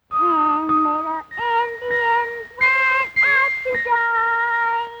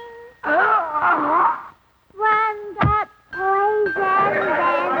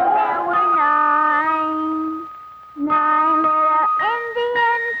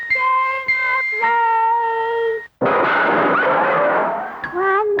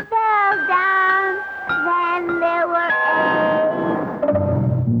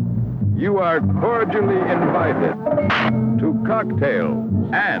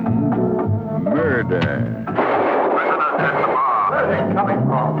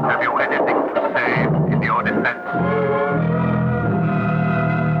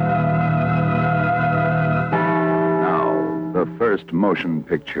first motion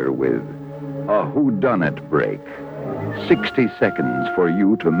picture with a whodunit break. 60 seconds for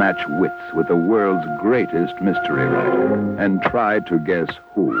you to match wits with the world's greatest mystery writer and try to guess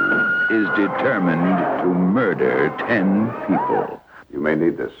who is determined to murder 10 people. You may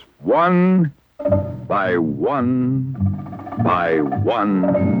need this. One by one by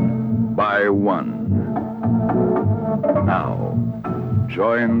one by one. Now,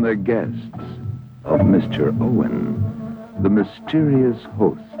 join the guests of Mr. Owen, the mysterious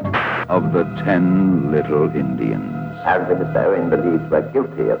host of the 10 Little Indians. As Mr. Owen believes we're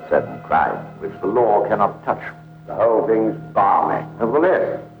guilty of certain crimes which the law cannot touch. The whole thing's balmy.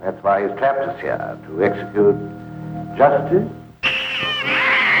 Nevertheless, that's why he's trapped us here, to execute justice.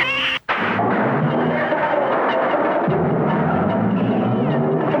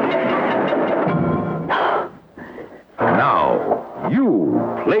 Now, you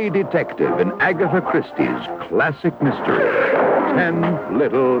play detective in Agatha Christie's classic mystery, 10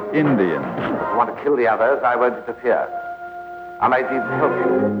 Little Indians. If you want to kill the others, I won't interfere. I might even help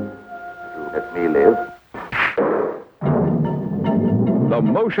you. If you let me live. The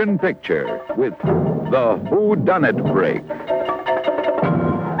motion picture with the whodunit break.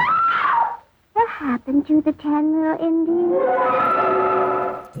 What happened to the 10 Little Indians?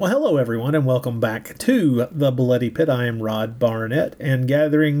 Well, hello everyone, and welcome back to The Bloody Pit. I am Rod Barnett, and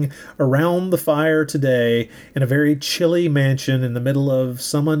gathering around the fire today in a very chilly mansion in the middle of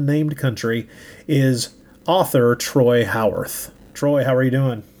some unnamed country is author Troy Howarth. Troy, how are you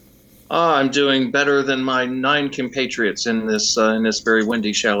doing? I'm doing better than my 9 compatriots in this very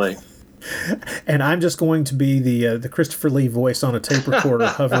windy chalet. And I'm just going to be the Christopher Lee voice on a tape recorder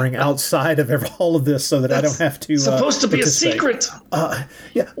hovering outside of all of this so that I don't have to supposed to be a secret.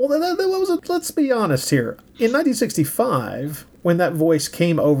 Yeah, well, let's be honest here. In 1965, when that voice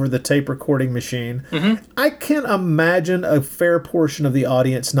came over the tape recording machine, I can imagine a fair portion of the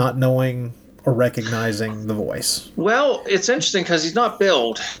audience not knowing or recognizing the voice. Well, it's interesting because he's not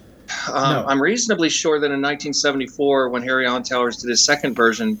billed. No. I'm reasonably sure that in 1974, when Harry Alan Towers did his second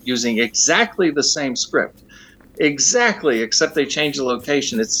version using exactly the same script, exactly, except they changed the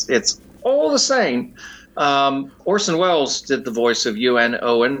location. It's all the same. Orson Welles did the voice of UN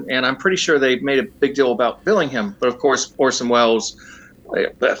Owen, and I'm pretty sure they made a big deal about billing him. But of course, Orson Welles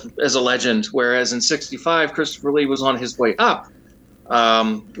is a legend, whereas in 65, Christopher Lee was on his way up.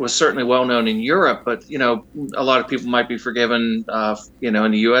 Was certainly well known in Europe, but a lot of people might be forgiven, in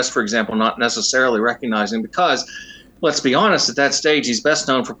the U.S., for example, not necessarily recognizing, because let's be honest, at that stage he's best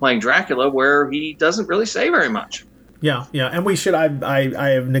known for playing Dracula, where he doesn't really say very much. Yeah, and we should. I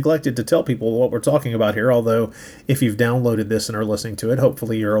have neglected to tell people what we're talking about here. Although, if you've downloaded this and are listening to it,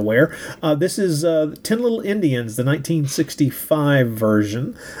 hopefully you're aware. This is 10 Little Indians, the 1965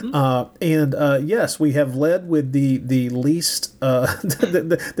 version, and yes, we have led with the least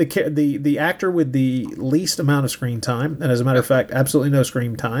the actor with the least amount of screen time, and as a matter of fact, absolutely no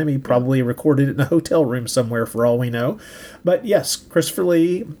screen time. He probably recorded it in a hotel room somewhere, for all we know. But yes, Christopher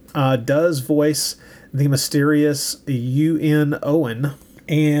Lee does voice the mysterious UN Owen,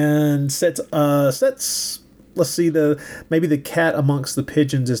 and sets let's see, maybe the cat amongst the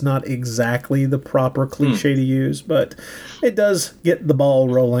pigeons is not exactly the proper cliche to use, but it does get the ball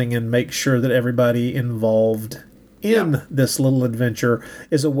rolling and make sure that everybody involved in this little adventure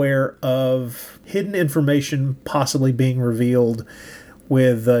is aware of hidden information possibly being revealed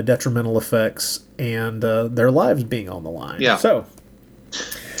with detrimental effects and their lives being on the line. Yeah. So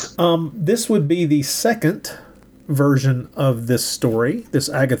this would be the second version of this story, this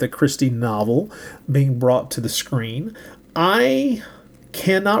Agatha Christie novel, being brought to the screen. I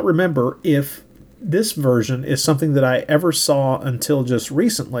cannot remember if this version is something that I ever saw until just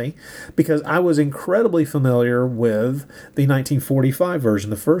recently, because I was incredibly familiar with the 1945 version,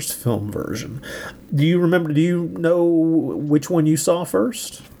 the first film version. Do you know which one you saw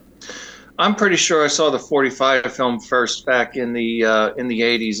first? I'm pretty sure I saw the 45 film first back in the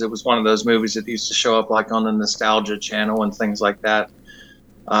 80s. It was one of those movies that used to show up like on the Nostalgia Channel and things like that.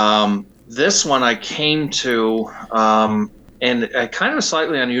 This one I came to in a kind of a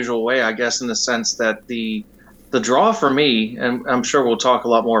slightly unusual way, I guess, in the sense that the draw for me, and I'm sure we'll talk a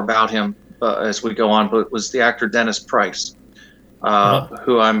lot more about him as we go on, but it was the actor Dennis Price,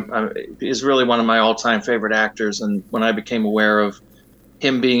 who is really one of my all-time favorite actors. And when I became aware of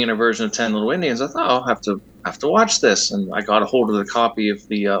him being in a version of 10 Little Indians, I thought, I'll have to watch this. And I got a hold of the copy of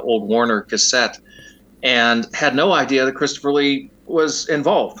the old Warner cassette and had no idea that Christopher Lee was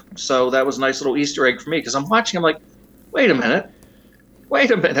involved. So that was a nice little Easter egg for me, because I'm watching, I'm like, wait a minute.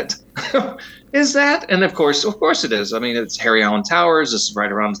 Is that? And of course it is. I mean, it's Harry Alan Towers. This is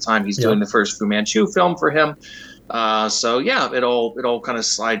right around the time he's doing the first Fu Manchu film for him. So yeah, it all kind of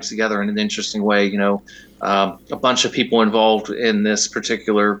slides together in an interesting way. A bunch of people involved in this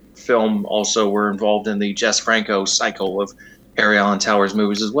particular film also were involved in the Jess Franco cycle of Harry Allen Towers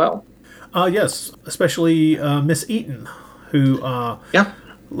movies as well. Yes, especially Miss Eaton, who Yeah.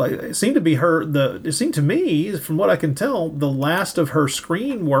 it seemed to be it seemed to me, from what I can tell, the last of her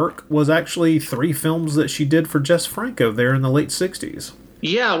screen work was actually 3 films that she did for Jess Franco there in the late 60s.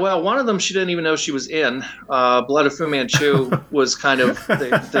 Yeah, well, one of them she didn't even know she was in. Blood of Fu Manchu was kind of,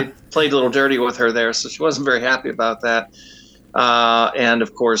 they played a little dirty with her there, so she wasn't very happy about that. And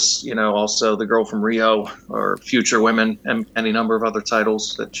of course, also The Girl from Rio or Future Women and any number of other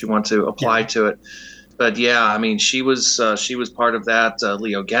titles that you want to apply to it. But yeah, I mean, she was part of that.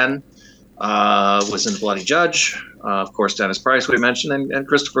 Leo Genn was in The Bloody Judge. Of course, Dennis Price we mentioned, and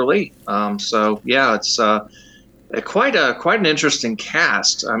Christopher Lee. So yeah, it's quite an interesting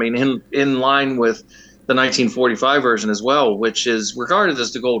cast. I mean, in line with the 1945 version as well, which is regarded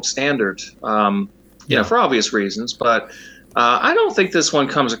as the gold standard. For obvious reasons, but I don't think this one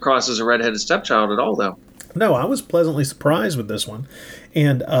comes across as a redheaded stepchild at all, though. No, I was pleasantly surprised with this one,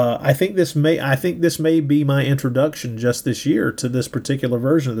 and I think this may be my introduction just this year to this particular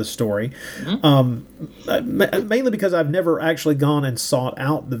version of the story, mainly because I've never actually gone and sought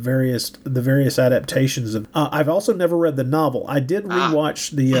out the various adaptations of. I've also never read the novel. I did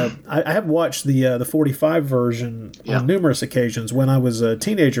rewatch the. I have watched the 45 version on numerous occasions. When I was a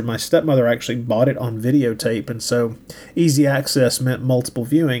teenager, my stepmother actually bought it on videotape, and so easy access meant multiple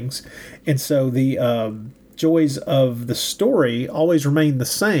viewings, and so the joys of the story always remain the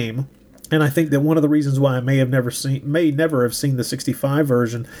same. And I think that one of the reasons why I may never have seen the 65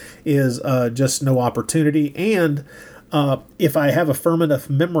 version is just no opportunity. And if I have a firm enough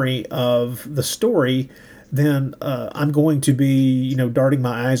memory of the story, then I'm going to be, darting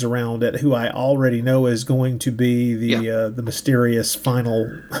my eyes around at who I already know is going to be the mysterious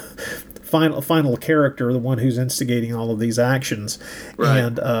final character, the one who's instigating all of these actions, right,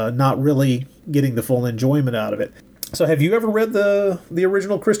 and not really getting the full enjoyment out of it. So have you ever read the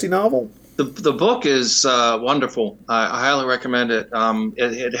original Christie novel? The book is wonderful. I highly recommend it.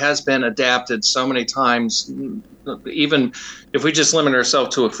 It has been adapted so many times. Even if we just limit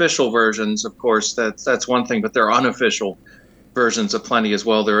ourselves to official versions, of course, that's one thing, but there are unofficial versions of plenty as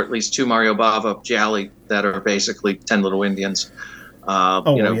well. There are at least 2 Mario Bava Gialli that are basically 10 Little Indians.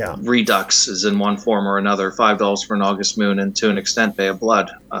 Redux is in one form or another, $5 for an August Moon, and to an extent Bay of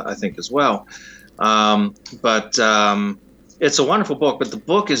Blood, I think, as well. But it's a wonderful book, but the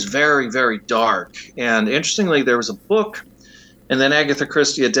book is very, very dark. And interestingly, there was a book, and then Agatha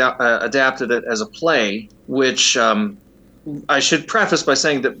Christie adapted it as a play, which I should preface by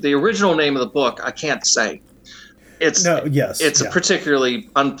saying that the original name of the book I can't say. It's a particularly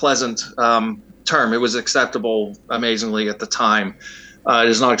unpleasant term. It was acceptable amazingly at the time. It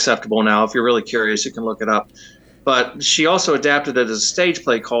is not acceptable now. If you're really curious, you can look it up. But she also adapted it as a stage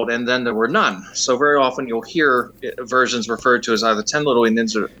play called And Then There Were None. So very often you'll hear versions referred to as either 10 Little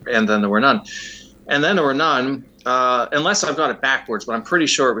Indians or And Then There Were None. And Then There Were None, unless I've got it backwards, but I'm pretty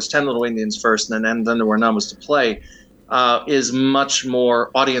sure it was 10 Little Indians first and then There Were None was the play, is much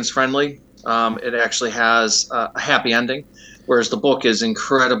more audience friendly. It actually has a happy ending, whereas the book is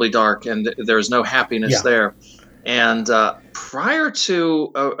incredibly dark and there's no happiness there. And prior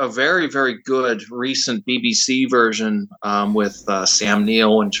to a very, very good recent BBC version with Sam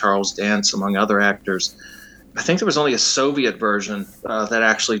Neill and Charles Dance, among other actors, I think there was only a Soviet version that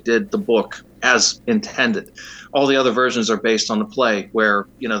actually did the book as intended. All the other versions are based on the play where,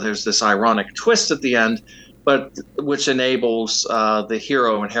 there's this ironic twist at the end, but which enables the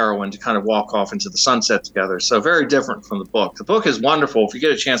hero and heroine to kind of walk off into the sunset together. So very different from the book. The book is wonderful. If you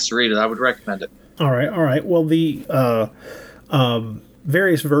get a chance to read it, I would recommend it. All right. Well, the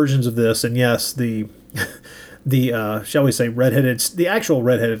various versions of this, and yes, the shall we say, the actual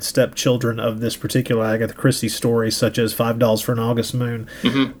redheaded stepchildren of this particular Agatha Christie story, such as $5 for an August Moon,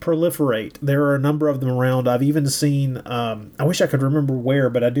 proliferate. There are a number of them around. I've even seen, I wish I could remember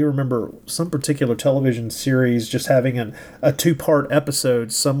where, but I do remember some particular television series just having a 2-part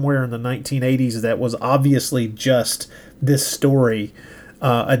episode somewhere in the 1980s that was obviously just this story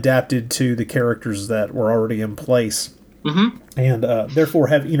adapted to the characters that were already in place. And therefore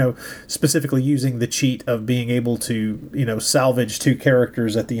have, specifically using the cheat of being able to, salvage 2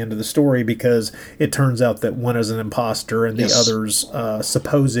 characters at the end of the story because it turns out that one is an imposter and the other's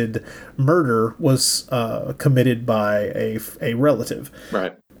supposed murder was committed by a relative.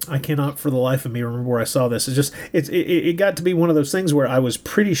 Right. I cannot for the life of me remember where I saw this. It got to be one of those things where I was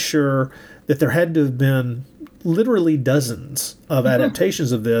pretty sure that there had to have been literally dozens of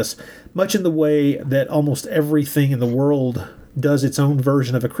adaptations of this, much in the way that almost everything in the world does its own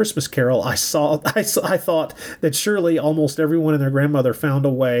version of A Christmas Carol. I thought that surely almost everyone and their grandmother found a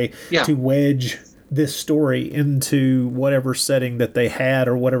way to wedge this story into whatever setting that they had,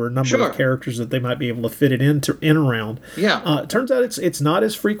 or whatever number of characters that they might be able to fit it in around. Yeah. It turns out it's not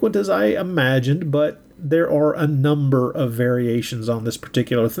as frequent as I imagined, but there are a number of variations on this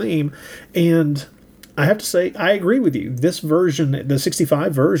particular theme. And I have to say, I agree with you. This version, the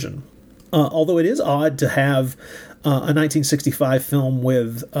 65 version, although it is odd to have a 1965 film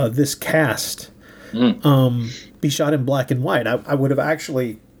with this cast be shot in black and white, I would have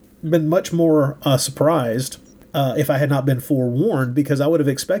actually been much more surprised if I had not been forewarned, because I would have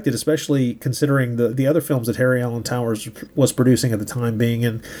expected, especially considering the other films that Harry Alan Towers was producing at the time being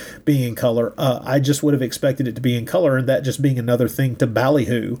in color, I just would have expected it to be in color, and that just being another thing to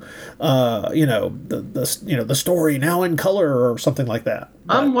ballyhoo, the story now in color or something like that.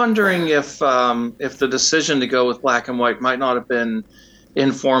 I'm wondering if the decision to go with black and white might not have been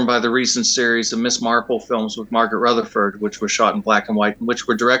informed by the recent series of Miss Marple films with Margaret Rutherford, which were shot in black and white, and which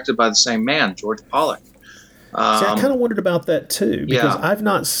were directed by the same man, George Pollock. See, I kind of wondered about that too, because I've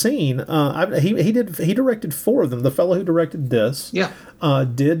not seen. He directed 4 of them. The fellow who directed this,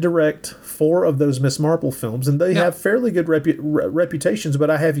 did direct 4 of those Miss Marple films, and they have fairly good reputations. But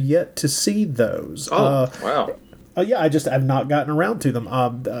I have yet to see those. Oh, wow. I've not gotten around to them.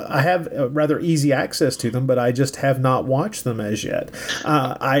 I have rather easy access to them, but I just have not watched them as yet.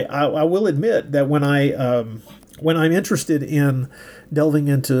 I will admit that when I'm interested in delving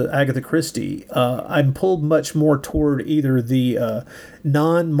into Agatha Christie, I'm pulled much more toward either the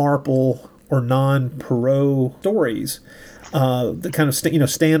non-Marple or non-Perot stories, the kind of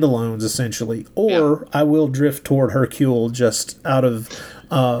standalones essentially, or I will drift toward Hercule just out of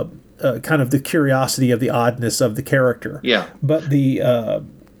kind of the curiosity of the oddness of the character. Yeah. But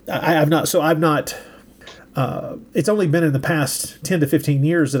I've not. It's only been in the past 10 to 15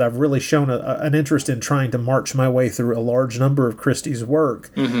 years that I've really shown an interest in trying to march my way through a large number of Christie's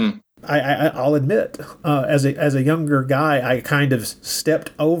work. Mm-hmm. I'll admit, as a younger guy, I kind of stepped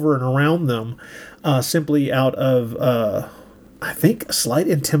over and around them simply out of, I think, a slight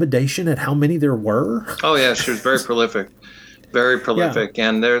intimidation at how many there were. Oh, yeah, she was very prolific. Very prolific. Yeah.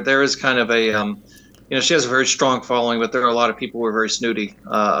 And there is kind of a... she has a very strong following, but there are a lot of people who are very snooty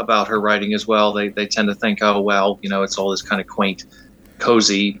about her writing as well. They tend to think, oh, well, it's all this kind of quaint,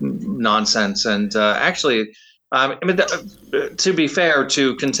 cozy nonsense. And actually, to be fair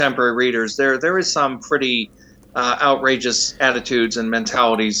to contemporary readers, there is some pretty outrageous attitudes and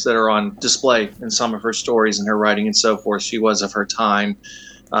mentalities that are on display in some of her stories and her writing and so forth. She was of her time.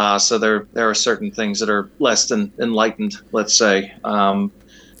 So there are certain things that are less than enlightened, let's say,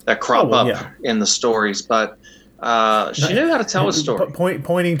 that crop up in the stories, but she knew how to tell a story.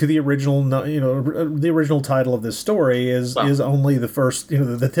 Pointing to the original, the original title of this story is only the first,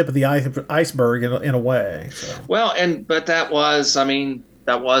 the tip of the iceberg in a way. So. Well, but that was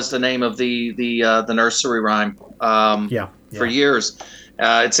the name of the nursery rhyme. For years.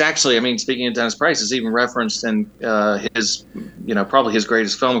 It's actually, speaking of Dennis Price, it's even referenced in his, probably his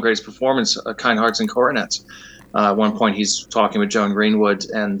greatest film, greatest performance, Kind Hearts and Coronets. At one point, he's talking with Joan Greenwood,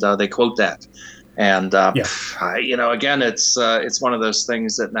 and they quote that. And again, it's one of those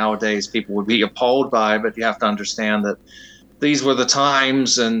things that nowadays people would be appalled by, but you have to understand that these were the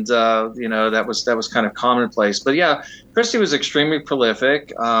times, and that was kind of commonplace. But yeah, Christie was extremely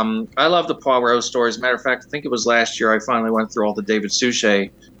prolific. I love the Poirot stories. Matter of fact, I think it was last year I finally went through all the David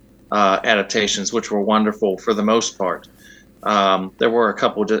Suchet adaptations, which were wonderful for the most part. There were a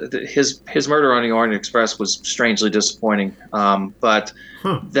couple. His Murder on the Orient Express was strangely disappointing. But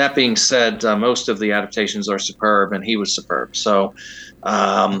that being said, most of the adaptations are superb, and he was superb. So,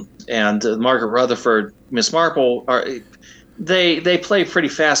 and Margaret Rutherford, Miss Marple, they play pretty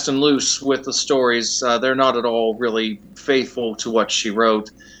fast and loose with the stories. They're not at all really faithful to what she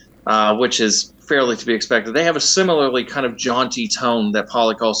wrote, which is fairly to be expected. They have a similarly kind of jaunty tone that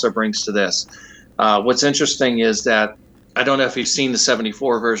Pollock also brings to this. What's interesting is that I don't know if you've seen the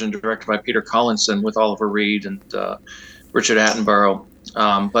 74 version directed by Peter Collinson with Oliver Reed and Richard Attenborough,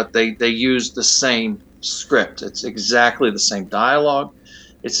 but they use the same script. It's exactly the same dialogue.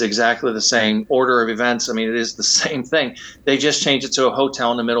 It's exactly the same order of events. It is the same thing. They just changed it to a hotel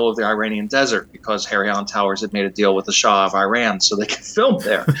in the middle of the Iranian desert because Harry Alan Towers had made a deal with the Shah of Iran so they could film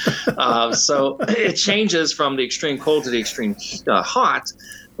there. So it changes from the extreme cold to the extreme hot.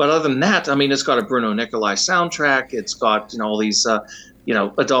 But other than that, it's got a Bruno Nicolai soundtrack. It's got all these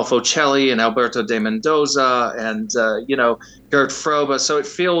Adolfo Celli and Alberto de Mendoza and, Gert Frobe. So it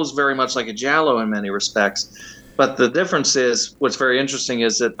feels very much like a giallo in many respects. But the difference is, what's very interesting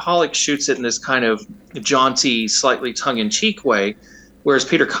is that Pollock shoots it in this kind of jaunty, slightly tongue-in-cheek way, whereas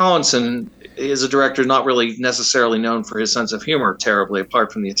Peter Collinson is a director not really necessarily known for his sense of humor terribly,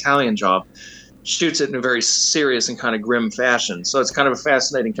 apart from the Italian Job, shoots it in a very serious and kind of grim fashion. So it's kind of a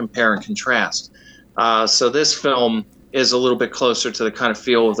fascinating compare and contrast. So this film is a little bit closer to the kind of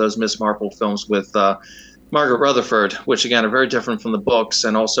feel of those Miss Marple films with Margaret Rutherford, which again are very different from the books.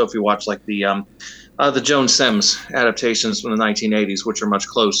 And also if you watch like the Joan Sims adaptations from the 1980s, which are much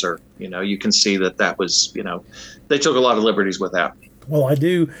closer, you can see that was, they took a lot of liberties with that. Well, I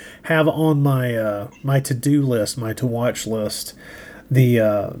do have on my my to-do list, my to-watch list,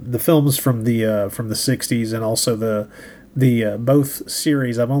 the films from the 60s and also the both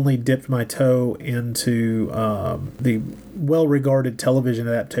series. I've only dipped my toe into the well-regarded television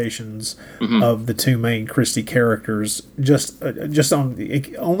adaptations of the two main Christie characters, just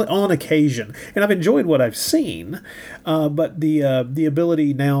on occasion, and I've enjoyed what I've seen. But the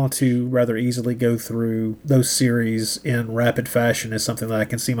ability now to rather easily go through those series in rapid fashion is something that I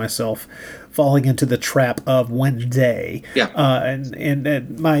can see myself falling into the trap of one day. Yeah.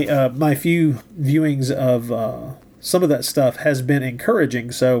 And my few viewings of some of that stuff has been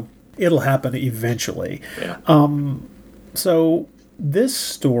encouraging, so it'll happen eventually. Yeah. So this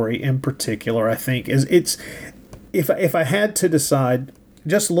story in particular, I think, if I had to decide,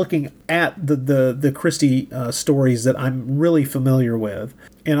 just looking at the Christie stories that I'm really familiar with,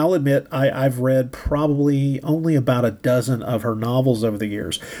 and I'll admit I've read probably only about a dozen of her novels over the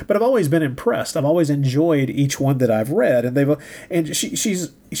years, but I've always been impressed. I've always enjoyed each one that I've read, and she's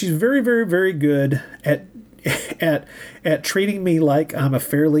very, very, very good at treating me like I'm a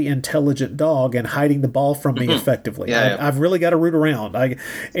fairly intelligent dog and hiding the ball from me effectively. I've really got to root around.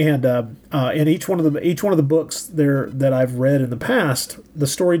 In each one of the books there that I've read in the past, the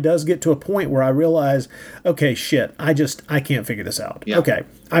story does get to a point where I realize, okay, shit, I can't figure this out. Yeah. Okay,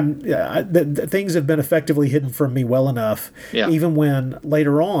 things have been effectively hidden from me well enough. Yeah. Even when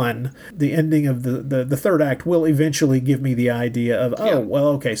later on the ending of the third act will eventually give me the idea of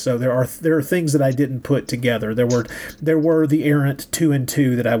okay, so there are things that I didn't put together. There were the errant 2 and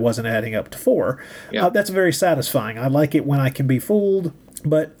 2 that I wasn't adding up to 4. Yeah. That's very satisfying. I like it when I can be fooled,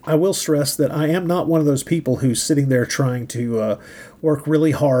 but I will stress that I am not one of those people who's sitting there trying to work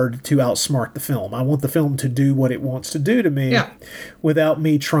really hard to outsmart the film. I want the film to do what it wants to do to me without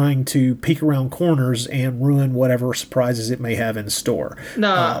me trying to peek around corners and ruin whatever surprises it may have in store.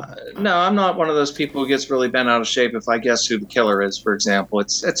 No, I'm not one of those people who gets really bent out of shape if I guess who the killer is, for example.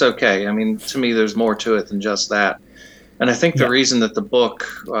 It's okay. I mean, to me, there's more to it than just that. And I think the reason that the book,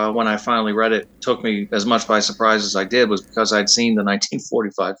 when I finally read it, took me as much by surprise as I did was because I'd seen the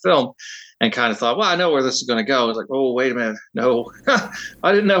 1945 film and kind of thought, well, I know where this is going to go. I was like, oh, wait a minute. No,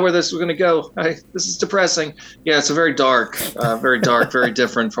 I didn't know where this was going to go. This is depressing. Yeah, it's a very dark, very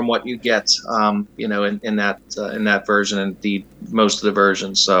different from what you get, in that version and indeed most of the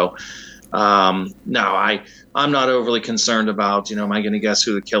versions. So, no, I'm not overly concerned about, am I going to guess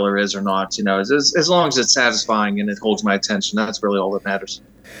who the killer is or not? As long as it's satisfying and it holds my attention, that's really all that matters.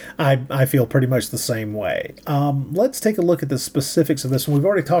 I feel pretty much the same way. Let's take a look at the specifics of this one. We've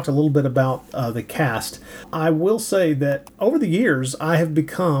already talked a little bit about the cast. I will say that over the years, I have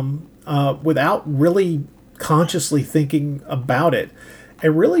become, without really consciously thinking about it,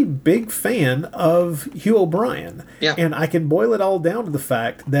 a really big fan of Hugh O'Brian. Yeah. And I can boil it all down to the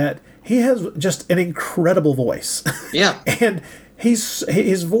fact that he has just an incredible voice. Yeah. And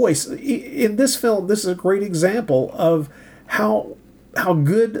his voice in this film, this is a great example of how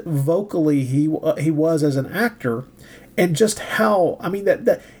good vocally he was as an actor, and just how, I mean,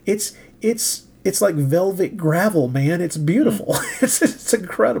 that it's like velvet gravel, man. It's beautiful. It's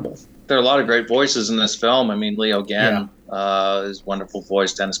incredible. There are a lot of great voices in this film. I mean, Leo Gann is wonderful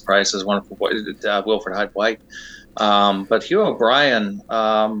voice. Dennis Price is wonderful voice. Wilfred Hyde White. But Hugh O'Brian,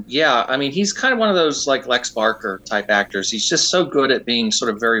 I mean, he's kind of one of those like Lex Barker type actors. He's just so good at being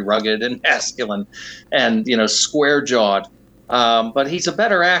sort of very rugged and masculine and, square jawed. But he's a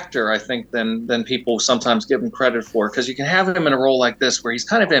better actor, I think, than people sometimes give him credit for, because you can have him in a role like this where he's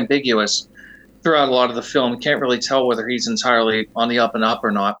kind of ambiguous throughout a lot of the film. You can't really tell whether he's entirely on the up and up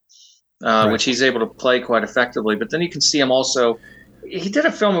or not, which he's able to play quite effectively. But then you can see him also. He did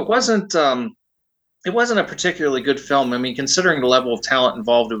a film. It wasn't a particularly good film. I mean, considering the level of talent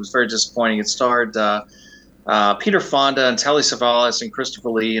involved, it was very disappointing. It starred Peter Fonda and Telly Savalas and Christopher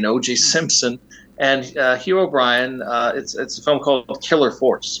Lee and O.J. Simpson and Hugh O'Brian. It's a film called Killer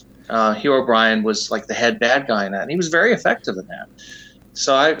Force. Hugh O'Brian was like the head bad guy in that, and he was very effective in that.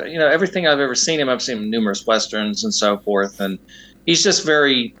 So everything I've seen him in numerous westerns and so forth, and he's just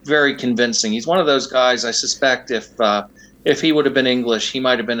very, very convincing. He's one of those guys. I suspect if he would have been English, he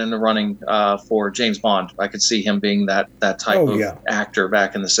might have been in the running for James Bond. I could see him being that type of actor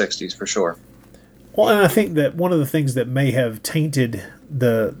back in the '60s for sure. Well, and I think that one of the things that may have tainted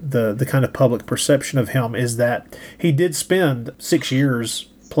the kind of public perception of him is that he did spend 6 years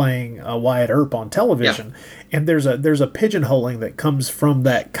playing Wyatt Earp on television, and there's a pigeonholing that comes from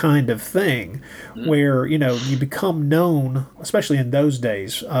that kind of thing, where you become known, especially in those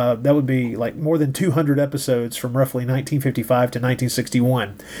days. That would be like more than 200 episodes from roughly 1955 to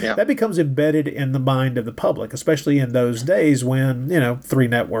 1961. Yeah. That becomes embedded in the mind of the public, especially in those days when 3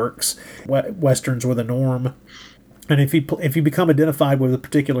 networks, westerns were the norm, and if you become identified with a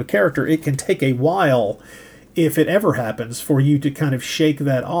particular character, it can take a while, if it ever happens, for you to kind of shake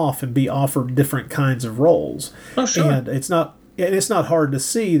that off and be offered different kinds of roles. Oh, sure. And it's not hard to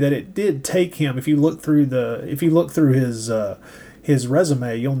see that it did take him. If you look through his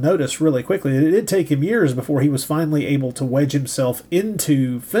resume, you'll notice really quickly that it did take him years before he was finally able to wedge himself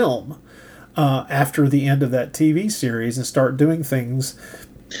into film after the end of that TV series and start doing things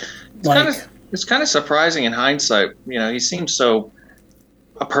It's kind of surprising in hindsight. He seems so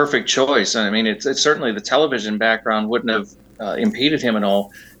a perfect choice. And I mean, it's certainly the television background wouldn't have impeded him at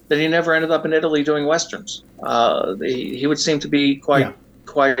all. That he never ended up in Italy doing westerns. He would seem to be quite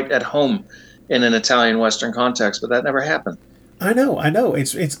at home in an Italian western context, but that never happened. I know. I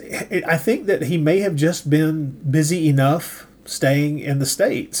think that he may have just been busy enough staying in the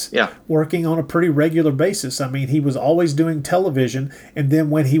States, working on a pretty regular basis. I mean, he was always doing television, and then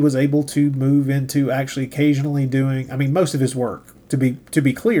when he was able to move into actually occasionally doing, I mean, most of his work, to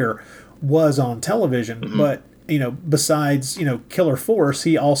be clear, was on television, but besides Killer Force,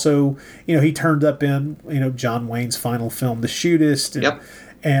 he also he turned up in John Wayne's final film, The Shootist,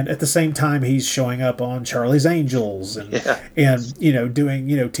 and at the same time he's showing up on Charlie's Angels and doing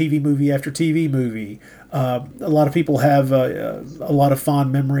TV movie after TV movie. A lot of people have a lot of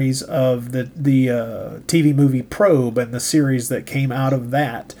fond memories of the TV movie Probe and the series that came out of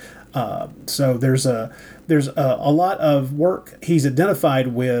that. So there's a lot of work he's identified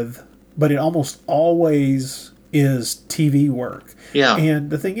with, but it almost always is TV work. Yeah. And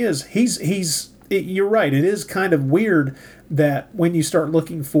the thing is, you're right. It is kind of weird that when you start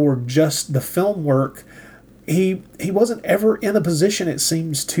looking for just the film work, he wasn't ever in a position, it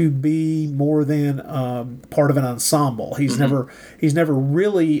seems, to be more than part of an ensemble. He's never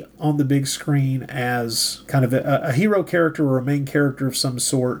really on the big screen as kind of a hero character or a main character of some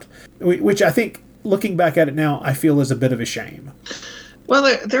sort, which I think, looking back at it now, I feel is a bit of a shame.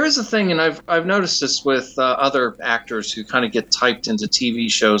 Well, there is a thing, and I've noticed this with other actors who kind of get typed into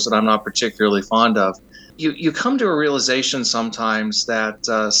TV shows that I'm not particularly fond of. You come to a realization sometimes that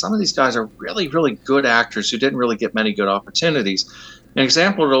some of these guys are really, really good actors who didn't really get many good opportunities. An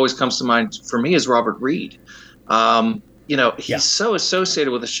example that always comes to mind for me is Robert Reed. He's so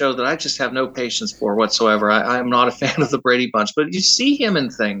associated with a show that I just have no patience for whatsoever. I'm not a fan of the Brady Bunch, but you see him in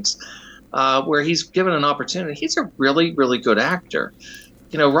things where he's given an opportunity. He's a really, really good actor.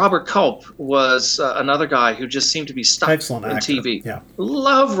 Robert Culp was another guy who just seemed to be stuck in TV. Yeah.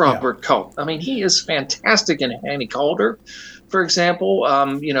 Love Robert Culp. I mean, he is fantastic in Annie Calder, for example.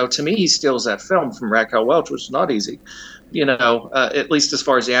 To me, he steals that film from Raquel Welch, which is not easy, at least as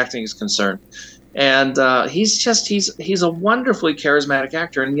far as the acting is concerned. And he's a wonderfully charismatic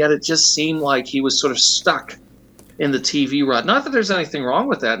actor, and yet it just seemed like he was sort of stuck in the TV rut. Not that there's anything wrong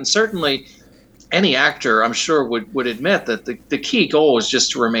with that, and certainly any actor, I'm sure, would admit that the key goal is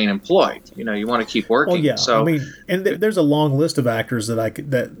just to remain employed. You want to keep working. Oh yeah, so, I mean, and there's a long list of actors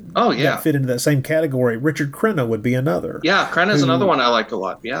that fit into that same category. Richard Crenna would be another. Yeah, Crenna's another one I like a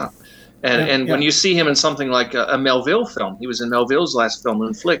lot. Yeah, and when you see him in something like a Melville film, he was in Melville's last film,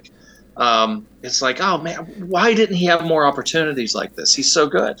 in Flick. It's like, oh man, why didn't he have more opportunities like this? He's so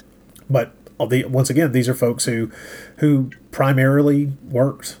good. But once again, these are folks who primarily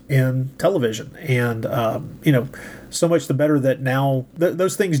worked in television, and so much the better that now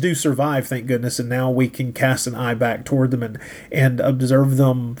those things do survive, thank goodness, and now we can cast an eye back toward them and observe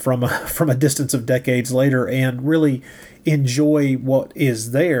them from a distance of decades later and really enjoy what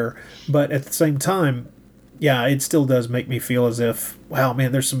is there. But at the same time, yeah, it still does make me feel as if, wow,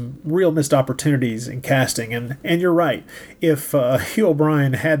 man, there's some real missed opportunities in casting. And you're right. If Hugh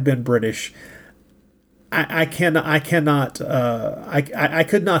O'Brian had been British, I cannot. I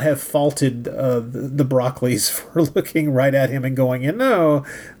could not have faulted the Broccoli's for looking right at him and going, no,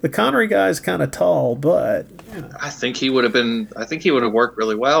 the Connery guy's kind of tall, but I think he would have been. I think he would have worked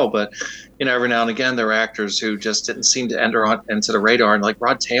really well, but every now and again there were actors who just didn't seem to enter into the radar, and like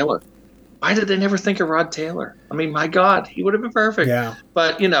Rod Taylor. Why did they never think of Rod Taylor? I mean, my God, he would have been perfect. Yeah.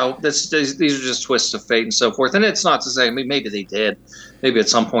 But, these are just twists of fate and so forth. And it's not to say, maybe they did. Maybe at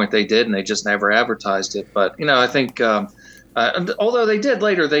some point they did, and they just never advertised it. But, I think, although they did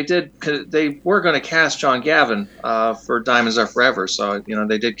later, they were going to cast John Gavin for Diamonds Are Forever. So,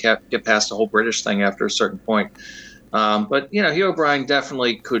 they did get past the whole British thing after a certain point. But, Hugh O'Brian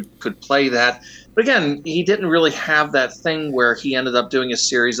definitely could play that. But again, he didn't really have that thing where he ended up doing a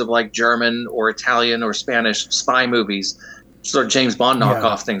series of like German or Italian or Spanish spy movies, sort of James Bond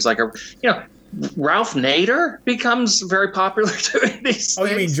knockoff things. Like Ralph Nader becomes very popular doing these. Oh,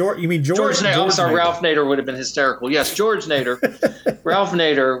 things. you mean George Nader? I'm sorry, Nader. Ralph Nader would have been hysterical. Yes, George Nader, Ralph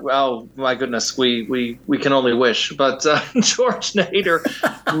Nader. Oh my goodness, we can only wish. But George Nader,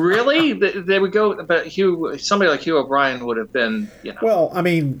 really, they would go. But somebody like Hugh O'Brian would have been. Well, I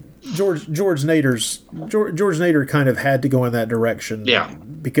mean. George Nader kind of had to go in that direction. Yeah.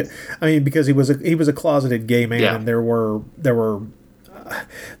 Because he was a closeted gay man, and there were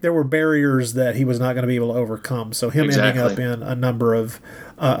barriers that he was not going to be able to overcome. So him ending up in a number of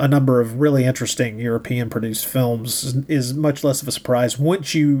really interesting European produced films is much less of a surprise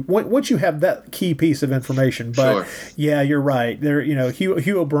once you have that key piece of information. But yeah, you're right. There,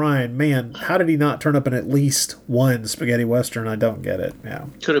 Hugh O'Brian, man, how did he not turn up in at least one spaghetti western? I don't get it. Yeah,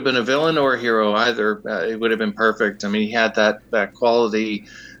 could have been a villain or a hero. Either it would have been perfect. I mean, he had that quality.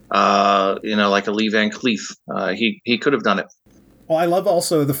 Like a Lee Van Cleef. He could have done it. Well, I love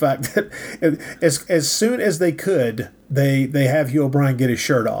also the fact that as soon as they could, they have Hugh O'Brian get his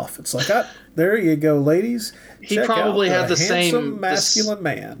shirt off. It's like, there you go, ladies. He probably had the same masculine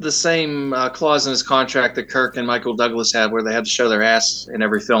man. The same clause in his contract that Kirk and Michael Douglas had, where they had to show their ass in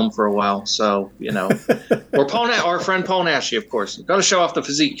every film for a while. So or our friend Paul Naschy, of course, got to show off the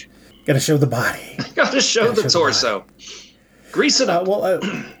physique. Got to show the body. Got to show the torso. Grease it up.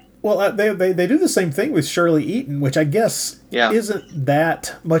 Well, they do the same thing with Shirley Eaton, which I guess isn't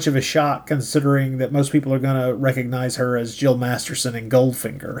that much of a shock, considering that most people are going to recognize her as Jill Masterson in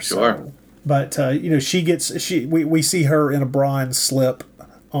Goldfinger. Sure. So, but we see her in a bronze slip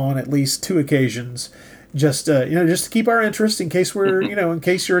on at least two occasions, just to keep our interest in case we're in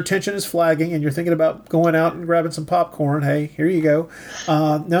case your attention is flagging and you're thinking about going out and grabbing some popcorn. Hey, here you go.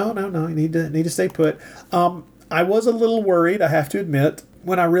 No, you need to stay put. I was a little worried, I have to admit,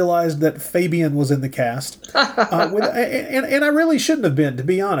 when I realized that Fabian was in the cast. And I really shouldn't have been, to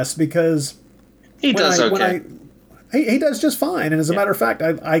be honest, because he does okay. He does just fine. And as a matter of fact,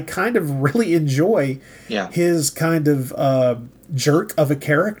 I kind of really enjoy his kind of jerk of a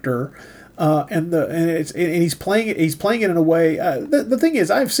character. And he's playing it in a way. The thing is,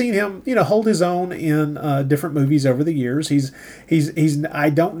 I've seen him, hold his own in different movies over the years. He's I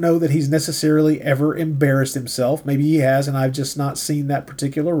don't know that he's necessarily ever embarrassed himself. Maybe he has, and I've just not seen that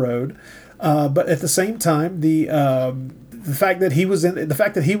particular road. But at the same time, the fact that he was in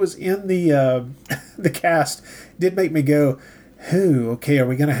the cast did make me go, okay, are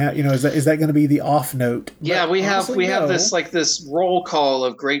we going to have, is that going to be the off note? Yeah, we have this roll call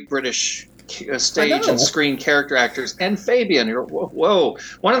of great British stage and screen character actors, and Fabian. Whoa,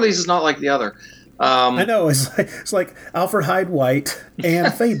 one of these is not like the other. I know, it's like Alfred Hyde White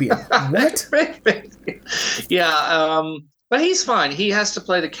and Fabian. What? Yeah, but he's fine. He has to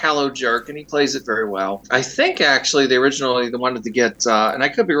play the callow jerk, and he plays it very well. I think actually they wanted to get, and I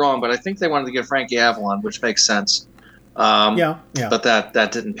could be wrong, but I think they wanted to get Frankie Avalon, which makes sense. But that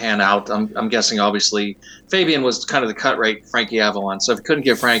didn't pan out. I'm guessing obviously Fabian was kind of the cut rate Frankie Avalon. So if you couldn't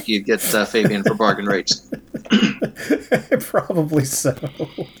get Frankie, you'd get Fabian for bargain rates. Probably so.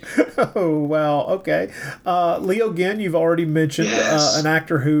 Oh wow. Okay. Leo Ginn, you've already mentioned an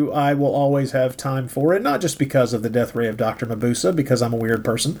actor who I will always have time for, and not just because of the death ray of Dr. Mabuse, because I'm a weird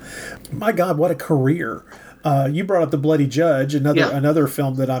person. My God, what a career! You brought up The Bloody Judge, another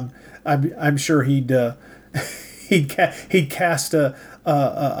film that I'm sure he'd cast an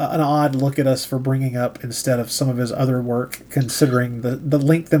odd look at us for bringing up instead of some of his other work, considering the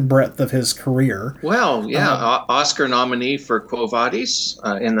length and breadth of his career. Well, Oscar nominee for Quo Vadis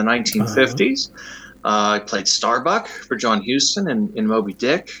in the 1950s. He played Starbuck for John Huston in Moby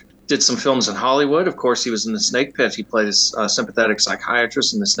Dick. Did some films in Hollywood. Of course, he was in The Snake Pit. He played a sympathetic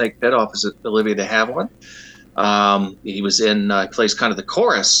psychiatrist in The Snake Pit opposite Olivia de Havilland. He was plays kind of the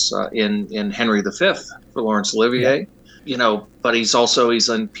chorus in Henry V for Laurence Olivier. but he's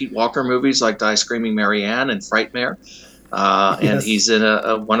in Pete Walker movies like Die Screaming Mary Ann and Frightmare. And he's in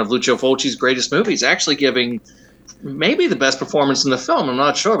one of Lucio Fulci's greatest movies, actually giving maybe the best performance in the film. I'm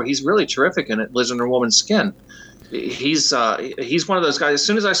not sure, but he's really terrific in it, Lizard in a Woman's Skin. He's one of those guys. As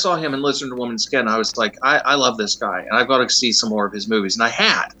soon as I saw him in Lizard in a Woman's Skin, I was like, I love this guy, and I've got to see some more of his movies. And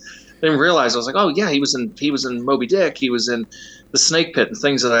I didn't realize. I was like, oh yeah, he was in Moby Dick, he was in The Snake Pit, and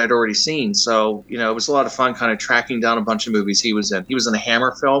things that I had already seen. So it was a lot of fun kind of tracking down a bunch of movies he was in. He was in a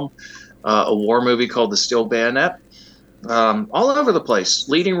Hammer film, a war movie called The Steel Bayonet. All over the place,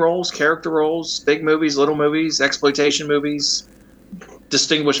 leading roles, character roles, big movies, little movies, exploitation movies,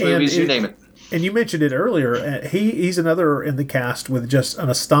 distinguished movies, you name it. And you mentioned it earlier. He's another in the cast with just an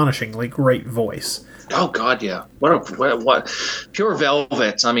astonishingly great voice. Oh God, yeah! What pure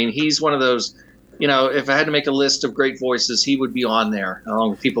velvet. I mean, he's one of those. If I had to make a list of great voices, he would be on there,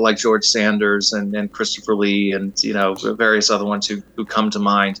 along with people like George Sanders and Christopher Lee and various other ones who come to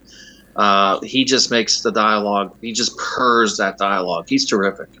mind. He just makes the dialogue. He just purrs that dialogue. He's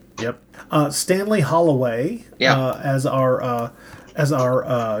terrific. Yep. Stanley Holloway as our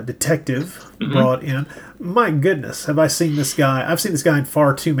detective brought in. My goodness, have I seen this guy? I've seen this guy in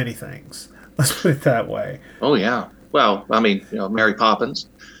far too many things. Let's put it that way. Oh yeah. Well, I mean, Mary Poppins.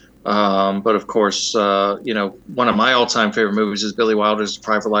 But of course, one of my all-time favorite movies is Billy Wilder's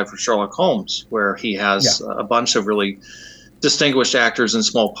Private Life of Sherlock Holmes, where he has a bunch of really distinguished actors in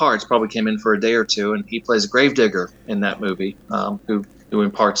small parts. Probably came in for a day or two, and he plays a gravedigger in that movie, who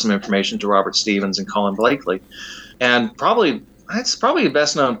imparts some information to Robert Stevens and Colin Blakely. And probably the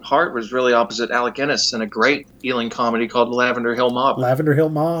best known part was really opposite Alec Guinness in a great Ealing comedy called Lavender Hill Mob. Lavender Hill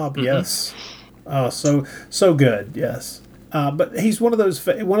Mob, yes. Oh, so good, yes. But he's one of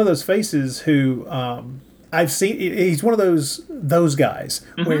those faces who I've seen. He's one of those guys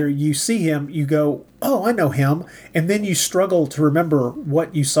where you see him, you go, oh, I know him, and then you struggle to remember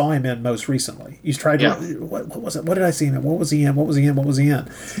what you saw him in most recently. You tried to what was it? What did I see him in? What was he in? What was he in? What was he in?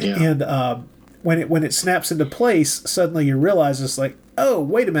 Yeah. And when it snaps into place, suddenly you realize it's like, oh,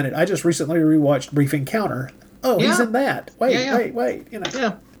 wait a minute! I just recently rewatched Brief Encounter. Oh, he's in that. Wait.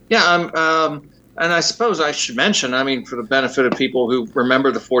 And I suppose I should mention, I mean, for the benefit of people who remember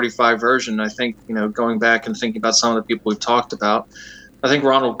the 45 version, I think, going back and thinking about some of the people we've talked about, I think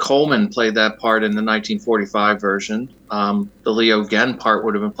Ronald Coleman played that part in the 1945 version. The Leo Genn part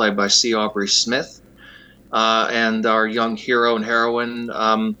would have been played by C. Aubrey Smith. And our young hero and heroine,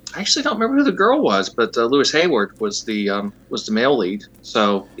 I actually don't remember who the girl was, but Lewis Hayward was the male lead.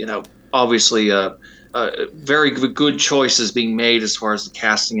 So, obviously very good choices being made as far as the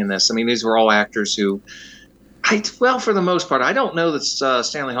casting in this. I mean, these were all actors who, for the most part, I don't know that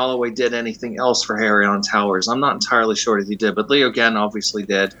Stanley Holloway did anything else for Harry on Towers. I'm not entirely sure that he did, but Leo Genn obviously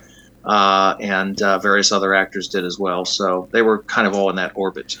did, and various other actors did as well. So they were kind of all in that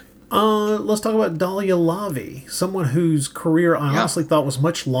orbit. Let's talk about Dahlia Lavi, someone whose career I honestly thought was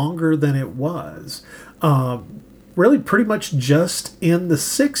much longer than it was. Really pretty much just in the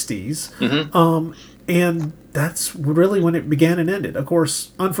 60s. And that's really when it began and ended. Of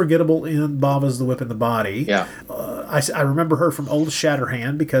course, unforgettable in Bava's The Whip and the Body. Yeah. I remember her from Old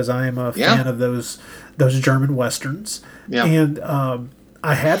Shatterhand because I am a fan of those German Westerns. Yeah. And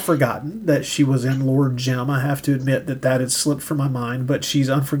I had forgotten that she was in Lord Jim. I have to admit that had slipped from my mind, but she's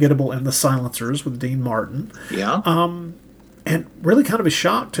unforgettable in The Silencers with Dean Martin. Yeah. And really kind of a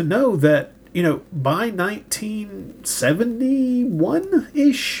shock to know that, by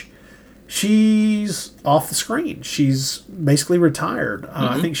 1971-ish, she's off the screen. She's basically retired.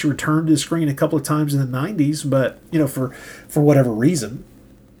 I think she returned to the screen a couple of times in the 90s, but, for whatever reason.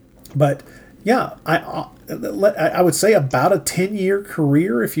 But, yeah, I would say about a 10-year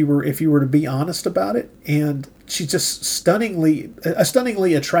career if you were to be honest about it. And she's just a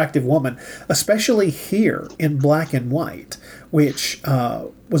stunningly attractive woman, especially here in black and white, which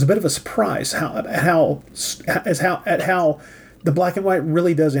was a bit of a surprise at how the black and white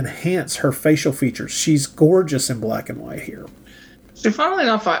really does enhance her facial features. She's gorgeous in black and white here. See, funnily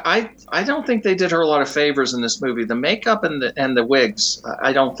enough, I don't think they did her a lot of favors in this movie. The makeup and the wigs,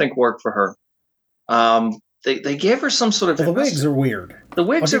 I don't think worked for her. They gave her some sort of... Well, the wigs are weird. The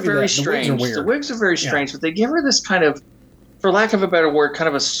wigs are very strange. The wigs are very strange, but they give her this kind of, for lack of a better word, kind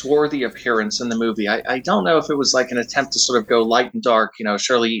of a swarthy appearance in the movie. I don't know if it was like an attempt to sort of go light and dark.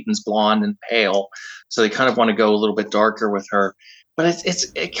 Shirley Eaton's blonde and pale, so they kind of want to go a little bit darker with her. But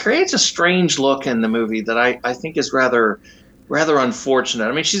it creates a strange look in the movie that I think is rather unfortunate.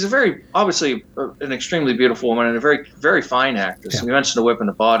 I mean, she's obviously an extremely beautiful woman and a very, very fine actress. Yeah. We mentioned The Whip and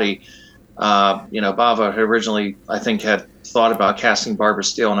the Body. Bava had originally, I think, had thought about casting Barbara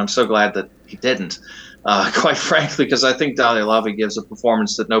Steele, and I'm so glad that he didn't. quite frankly, because I think Dahlia Lavi gives a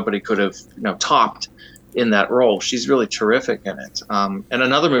performance that nobody could have topped in that role. She's really terrific in it. And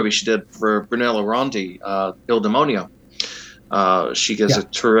another movie she did for Brunello Rondi, Il Demonio, she gives a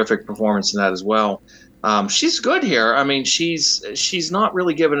terrific performance in that as well. She's good here. I mean, she's not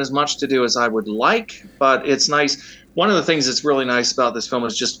really given as much to do as I would like, but it's nice. One of the things that's really nice about this film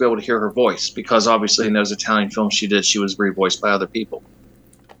is just to be able to hear her voice, because obviously in those Italian films she did, she was revoiced by other people.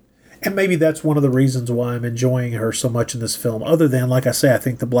 And maybe that's one of the reasons why I'm enjoying her so much in this film. Other than, like I say, I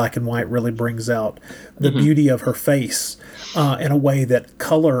think the black and white really brings out the beauty of her face in a way that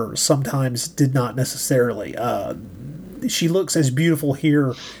color sometimes did not necessarily. She looks as beautiful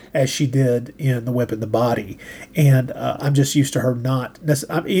here as she did in The Whip and the Body. And I'm just used to her not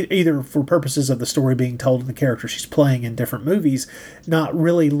either for purposes of the story being told and the character she's playing in different movies, not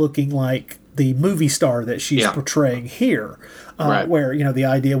really looking like the movie star that she's portraying here. Right. Where, the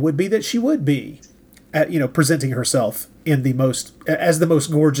idea would be that she would be, presenting herself in as the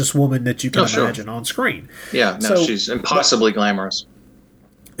most gorgeous woman that you can imagine on screen. Yeah, no, she's impossibly glamorous.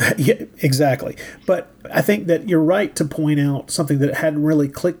 Yeah, exactly. But I think that you're right to point out something that hadn't really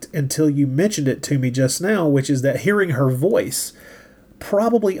clicked until you mentioned it to me just now, which is that hearing her voice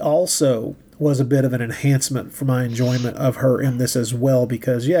probably also was a bit of an enhancement for my enjoyment of her in this as well,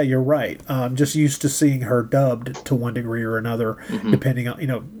 because, yeah, you're right. I'm just used to seeing her dubbed to one degree or another, depending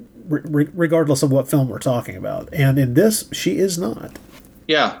on, regardless of what film we're talking about. And in this, she is not.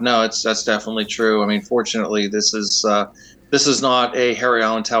 Yeah, no, that's definitely true. I mean, fortunately, this is not a Harry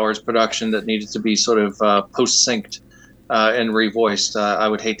Alan Towers production that needed to be sort of post-synced and revoiced. I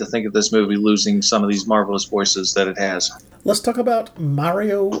would hate to think of this movie losing some of these marvelous voices that it has. Let's talk about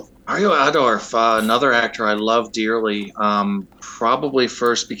Mario Adorf, another actor I love dearly. Probably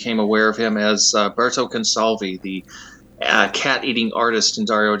first became aware of him as Berto Consalvi, the cat-eating artist in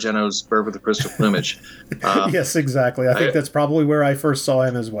Dario Argento's Bird with the Crystal Plumage. Yes, exactly. I think that's probably where I first saw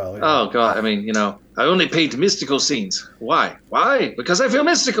him as well. Yeah. Oh, God. I mean, I only paint mystical scenes. Why? Because I feel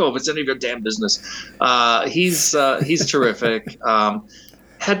mystical. If it's any of your damn business. He's terrific.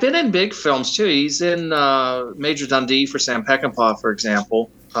 Had been in big films, too. He's in Major Dundee for Sam Peckinpah, for example.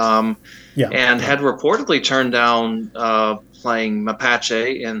 And had reportedly turned down playing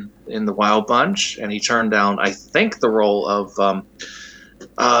Mapache in The Wild Bunch, and he turned down, I think, the role of what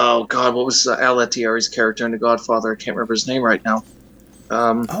was Al Lettieri's character in The Godfather? I can't remember his name right now.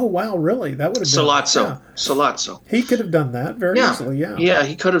 Oh wow, really? That would have been Sollozzo. He could have done that very easily. Yeah,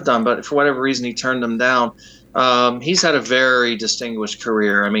 he could have done, but for whatever reason, he turned them down. He's had a very distinguished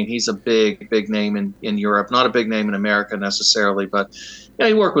career. I mean, he's a big name in Europe, not a big name in America necessarily, but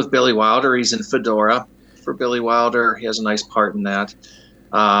he worked with Billy Wilder. He's in Fedora for Billy Wilder. He has a nice part in that.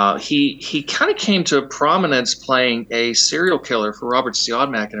 He kind of came to prominence playing a serial killer for Robert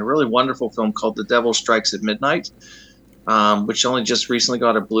Siodmak in a really wonderful film called The Devil Strikes at Midnight, which only just recently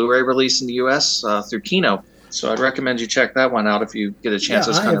got a Blu-ray release in the U.S. Through Kino. So I'd recommend you check that one out if you get a chance.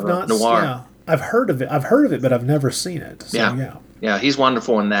 It's kind of a noir. Yeah. I've heard of it, but I've never seen it. So, yeah, he's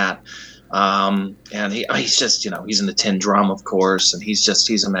wonderful in that. And he's just, he's in The Tin Drum, of course, and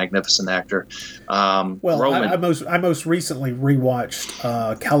he's a magnificent actor. I most recently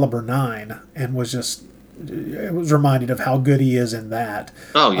rewatched Caliber 9 and was reminded of how good he is in that.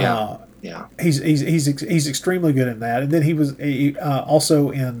 Oh yeah. Yeah, he's extremely good in that, and then he was also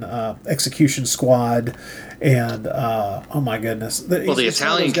in Execution Squad, and oh my goodness, The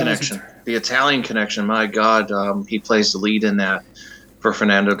Italian Connection. The Italian Connection. My God, he plays the lead in that for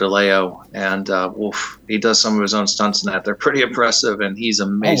Fernando De Leo, and he does some of his own stunts in that. They're pretty impressive, and he's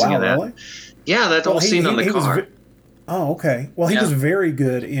amazing in that. Really? Yeah, that whole scene on the car. Oh, okay. Well, he was very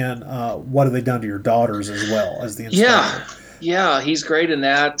good in What Have They Done to Your Daughters as well as the instructor. Yeah, he's great in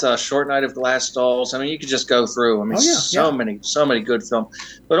that. Short Night of Glass Dolls. I mean, you could just go through. I mean, so many good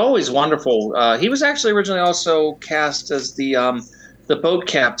films, but always wonderful. He was actually originally also cast as the boat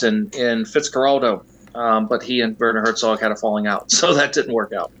captain in Fitzcarraldo, but he and Werner Herzog had a falling out, so that didn't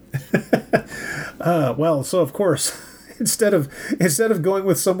work out. So of course, instead of going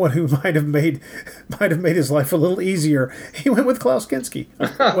with someone who might have made his life a little easier, he went with Klaus Kinski.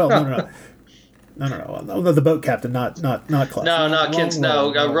 Well, no. No, the boat captain, not Klaus.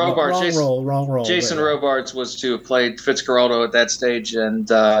 Robards. Wrong role. Jason Robards was to have played Fitzcarraldo at that stage,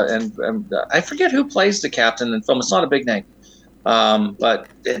 and I forget who plays the captain in film. It's not a big name, but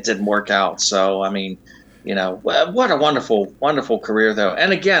it didn't work out. So I mean, what a wonderful career though.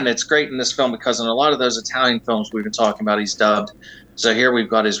 And again, it's great in this film because in a lot of those Italian films we've been talking about, he's dubbed. So here we've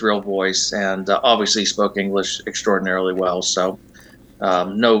got his real voice, and obviously he spoke English extraordinarily well. So.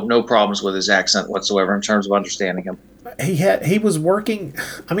 No problems with his accent whatsoever in terms of understanding him. He was working.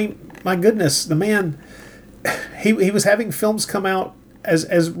 I mean, my goodness, the man he was having films come out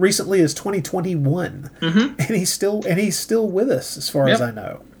as recently as 2021, and he's still with us as far as I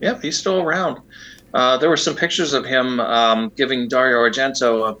know. Yep, he's still around. There were some pictures of him giving Dario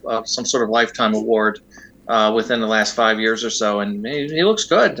Argento some sort of lifetime award within the last 5 years or so, and he looks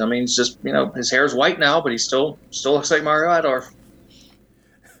good. I mean, it's just, his hair's white now, but he still looks like Mario Adorf.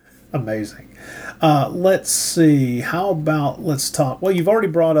 Amazing. Let's see. How about let's talk? Well, you've already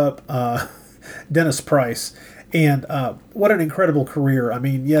brought up Dennis Price. And what an incredible career. I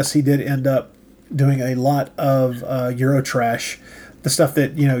mean, yes, he did end up doing a lot of Eurotrash, the stuff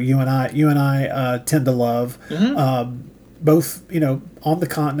that you and I tend to love, both on the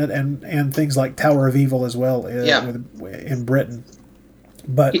continent and things like Tower of Evil as well in Britain.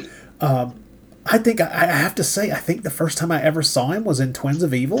 But I think I have to say, I think the first time I ever saw him was in Twins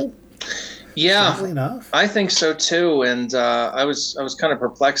of Evil. Yeah, strangely enough. I think so too. And I was kind of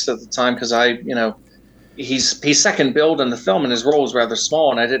perplexed at the time because he's second billed in the film, and his role is rather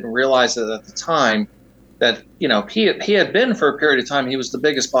small, and I didn't realize it at the time that he had been, for a period of time, he was the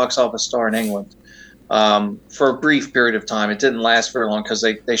biggest box office star in England for a brief period of time. It didn't last very long because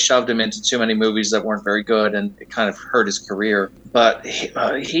they shoved him into too many movies that weren't very good, and it kind of hurt his career. But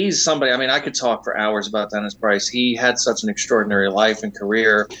he's somebody, I mean, I could talk for hours about Dennis Price. He had such an extraordinary life and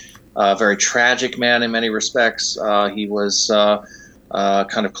career, very tragic man in many respects. He was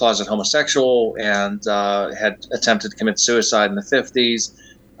kind of closet homosexual and had attempted to commit suicide in the 50s.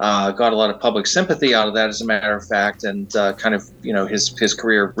 Got a lot of public sympathy out of that, as a matter of fact, and kind of, his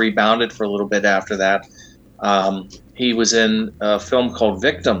career rebounded for a little bit after that. He was in a film called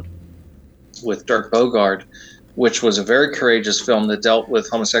Victim with Dirk Bogarde, which was a very courageous film that dealt with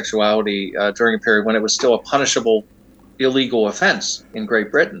homosexuality during a period when it was still a punishable illegal offense in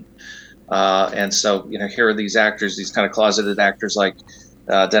Great Britain. And so, here are these actors, these kind of closeted actors like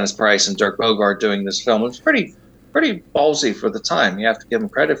Dennis Price and Dirk Bogarde doing this film. It was pretty ballsy for the time. You have to give him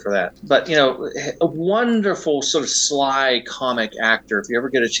credit for that. But, a wonderful sort of sly comic actor. If you ever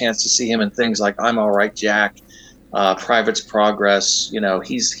get a chance to see him in things like I'm All Right, Jack, Private's Progress,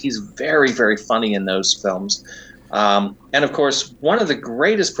 he's very, very funny in those films. And, of course, one of the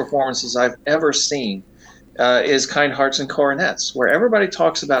greatest performances I've ever seen is Kind Hearts and Coronets, where everybody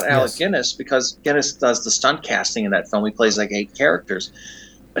talks about Alec Guinness because Guinness does the stunt casting in that film. He plays like 8 characters,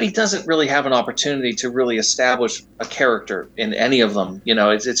 but he doesn't really have an opportunity to really establish a character in any of them.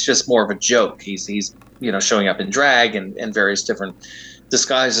 It's just more of a joke. He's showing up in drag and various different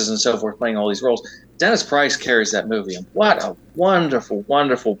disguises and so forth, playing all these roles. Dennis Price carries that movie, and what a wonderful,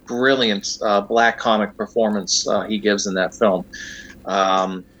 wonderful, brilliant black comic performance he gives in that film.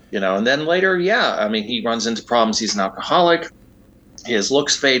 And then later, he runs into problems. He's an alcoholic. His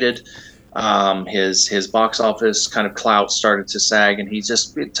looks faded. His box office kind of clout started to sag, and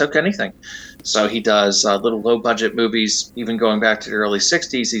it took anything. So he does little low-budget movies, even going back to the early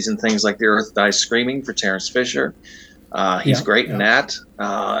 60s. He's in things like The Earth Dies Screaming for Terence Fisher. He's great in that.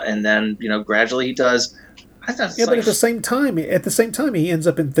 And then, gradually he does... but at the same time, he ends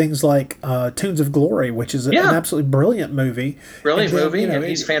up in things like Tunes of Glory, which is an absolutely brilliant movie. And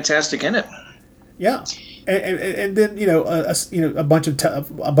he's fantastic in it. Yeah, and then a bunch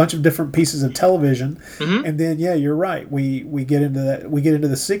of different pieces of television, and then you're right. We get into that. We get into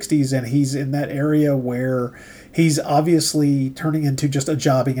the 60s, and he's in that area where he's obviously turning into just a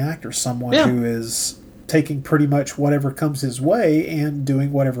jobbing actor, someone who is taking pretty much whatever comes his way and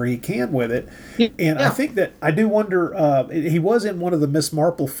doing whatever he can with it. And I think that I do wonder, he was in one of the Miss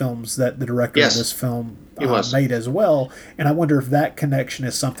Marple films that the director of this film made as well. And I wonder if that connection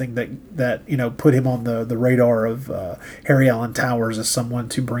is something that put him on the radar of Harry Alan Towers as someone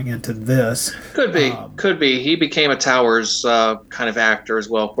to bring into this. Could be. He became a Towers kind of actor as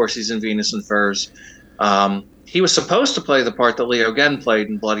well. Of course, he's in Venus and Furs. He was supposed to play the part that Leo Genn played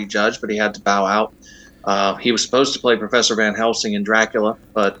in Bloody Judge, but he had to bow out. He was supposed to play Professor Van Helsing in Dracula,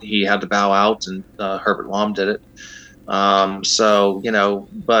 but he had to bow out, and Herbert Lom did it. But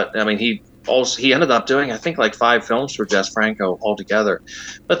I mean, he ended up doing, I think, like 5 films for Jess Franco altogether.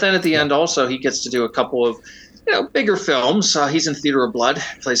 But then at the end, also, he gets to do a couple of bigger films. He's in Theater of Blood,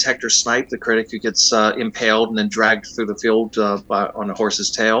 plays Hector Snipe, the critic who gets impaled and then dragged through the field on a horse's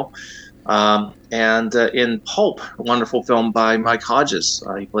tail. And in Pulp, a wonderful film by Mike Hodges,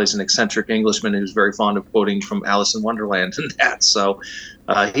 he plays an eccentric Englishman who's very fond of quoting from Alice in Wonderland and that. So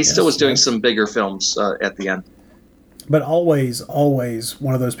he still was doing some bigger films at the end. But always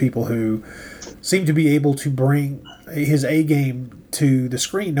one of those people who seemed to be able to bring his A game to the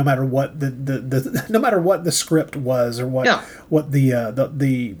screen, no matter what no matter what the script was or what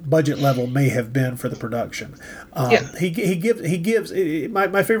the budget level may have been for the production. He gives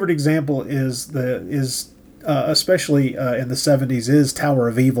my favorite example is especially in the 70s, is Tower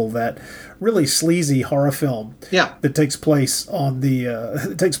of Evil, that really sleazy horror film that takes place on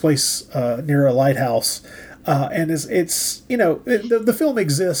near a lighthouse. And it's the film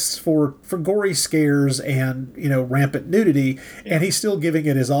exists for gory scares and rampant nudity, and he's still giving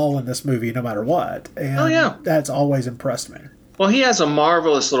it his all in this movie no matter what. And that's always impressed me. Well, he has a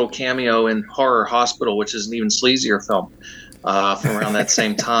marvelous little cameo in Horror Hospital, which is an even sleazier film from around that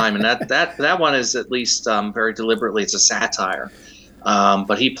same time, and that one is at least very deliberately, it's a satire.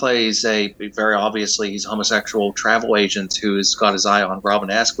 But he plays very obviously, he's a homosexual travel agent who's got his eye on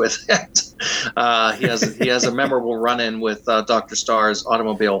Robin Asquith. He has a memorable run-in with Dr. Starr's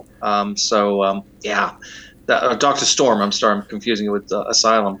automobile. Dr. Storm. I'm confusing it with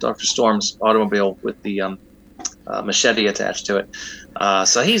Asylum. Dr. Storm's automobile with the machete attached to it.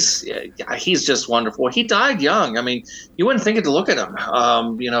 So he's just wonderful. He died young. I mean, you wouldn't think it to look at him,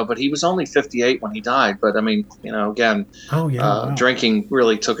 but he was only 58 when he died. But I mean, again, drinking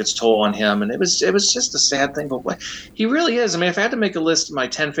really took its toll on him, and it was just a sad thing. But he really is. I mean, if I had to make a list of my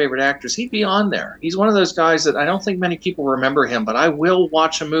 10 favorite actors, he'd be on there. He's one of those guys that I don't think many people remember him, but I will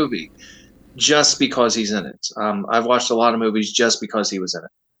watch a movie just because he's in it. I've watched a lot of movies just because he was in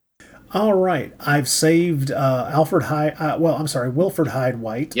it. All right, I've saved Wilford Hyde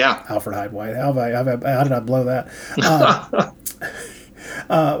White. Yeah, Alfred Hyde White. How did I blow that?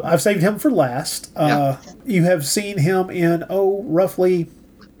 I've saved him for last. You have seen him in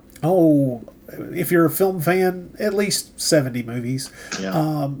if you're a film fan, at least 70 movies.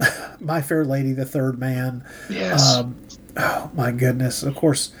 Yeah. My Fair Lady, The Third Man. Yes. Oh my goodness! Of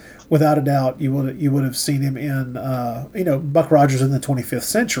course. Without a doubt, you would have seen him in Buck Rogers in the 25th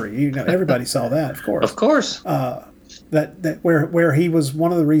Century. Everybody saw that, of course. Of course. That where he was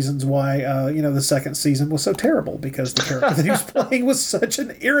one of the reasons why the second season was so terrible, because the character that he was playing was such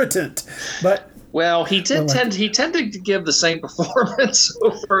an irritant. But he tended to give the same performance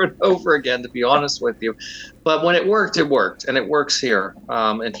over and over again, to be honest with you. But when it worked, and it works here.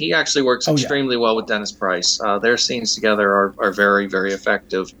 And he actually works extremely well with Dennis Price. Their scenes together are very, very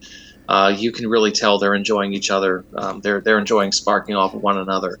effective. You can really tell they're enjoying each other. They're enjoying sparking off of one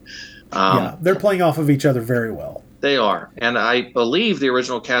another. They're playing off of each other very well. They are, and I believe the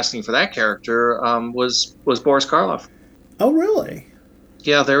original casting for that character was Boris Karloff. Oh, really?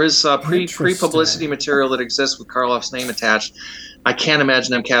 Yeah, there is pre-publicity material that exists with Karloff's name attached. I can't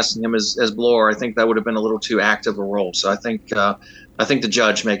imagine them casting him as Blore. I think that would have been a little too active a role. So I think the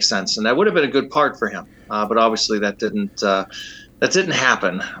Judge makes sense, and that would have been a good part for him. But obviously that didn't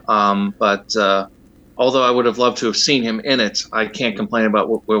happen. But although I would have loved to have seen him in it, I can't complain about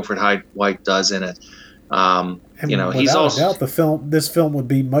what Wilford Hyde White does in it. He's also this film would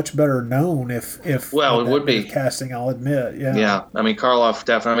be much better known if it would be casting. I'll admit, yeah. I mean, Karloff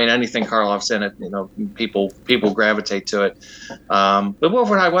definitely. I mean, anything Karloff's in it, people gravitate to it. But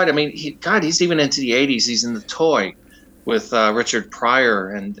Wilford Hyde White, I mean, he's even into the '80s. He's in The Toy with Richard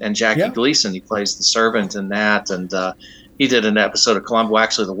Pryor and Jackie Gleason. He plays the servant in that, and he did an episode of Columbo,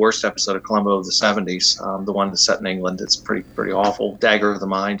 actually the worst episode of Columbo of the '70s, the one that's set in England. It's pretty awful. Dagger of the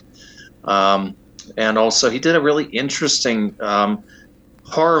Mind. And also, he did a really interesting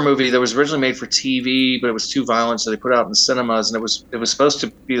horror movie that was originally made for TV, but it was too violent, so they put it out in the cinemas. And it was supposed to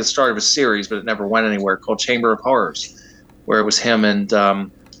be the start of a series, but it never went anywhere. Called Chamber of Horrors, where it was him and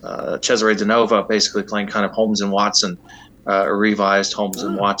Cesare De Nova basically playing kind of Holmes and Watson, a revised Holmes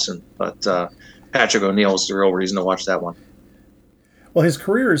and Watson. But Patrick O'Neill is the real reason to watch that one. Well, his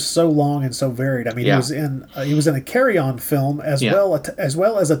career is so long and so varied. I mean, he was in a Carry On film as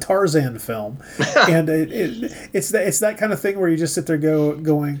well as a Tarzan film, and it's that kind of thing where you just sit there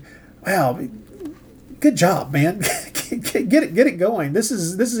going, wow, good job, man, get it going. This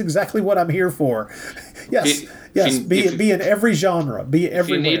is exactly what I'm here for. Yes. Be in every genre. Be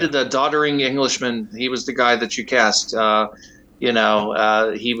everywhere. If you needed a doddering Englishman, he was the guy that you cast. He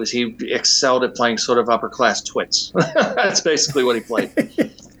excelled at playing sort of upper class twits. That's basically what he played.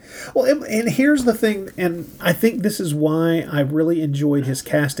 Well, and here's the thing, and I think this is why I really enjoyed his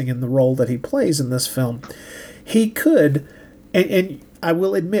casting in the role that he plays in this film. He could, and I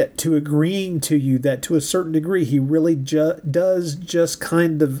will admit to agreeing to you that to a certain degree he really does just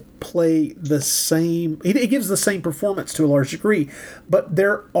kind of play the same. He gives the same performance to a large degree, but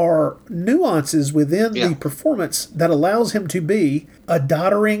there are nuances within the performance that allows him to be a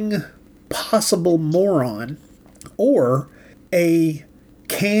doddering possible moron or a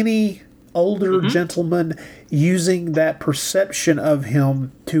canny older gentleman using that perception of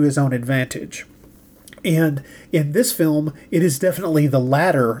him to his own advantage. And in this film, it is definitely the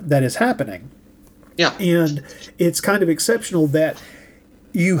latter that is happening. Yeah. And it's kind of exceptional that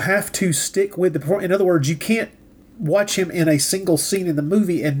you have to stick with the performance. In other words, you can't watch him in a single scene in the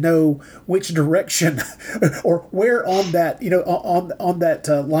movie and know which direction or where on that, on that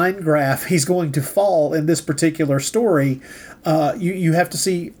line graph he's going to fall in this particular story. You have to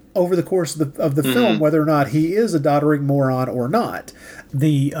see over the course of the film whether or not he is a doddering moron or not.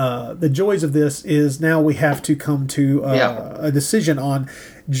 The joys of this is now we have to come to a decision on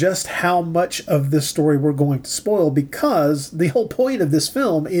just how much of this story we're going to spoil, because the whole point of this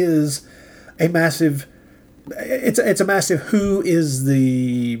film is a massive who is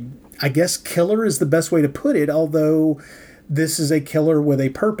the, I guess, killer is the best way to put it, although this is a killer with a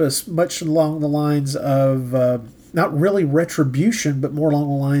purpose, much along the lines of not really retribution, but more along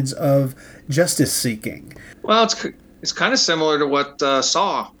the lines of justice seeking. Well, it's kind of similar to what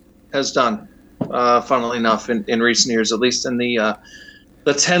Saw has done, funnily enough, in recent years, at least in the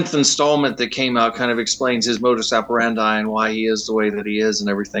 10th installment that came out kind of explains his modus operandi and why he is the way that he is and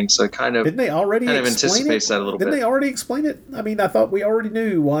everything. So it kind of didn't they already kind of explain anticipates it? That a little Didn't bit. They already explain it? I mean, I thought we already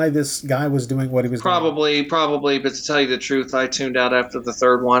knew why this guy was doing what he was doing. Probably. But to tell you the truth, I tuned out after the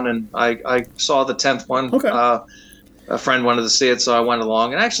third one, and I saw the 10th one. Okay. A friend wanted to see it, so I went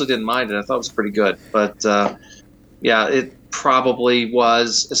along, and I actually didn't mind it. I thought it was pretty good. But yeah, it probably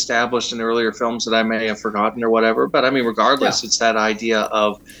was established in earlier films that I may have forgotten or whatever. But I mean, regardless, it's that idea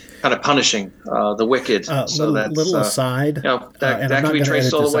of kind of punishing the wicked. So that's little aside. That can be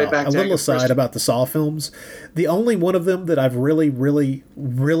traced all the way back to a little aside Christie. about the Saw films. The only one of them that I've really, really,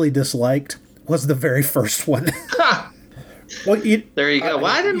 really disliked was the very first one. Well, there you go. Well,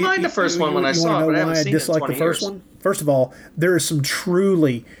 I didn't mind the first one when I saw it, but I haven't seen it in 20 years. One? First of all, there is some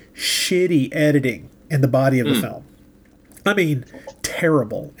truly shitty editing in the body of the film. I mean,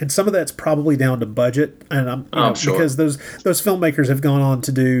 terrible, and some of that's probably down to budget, and I'm sure, because those filmmakers have gone on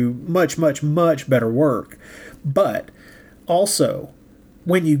to do much, much, much better work. But also,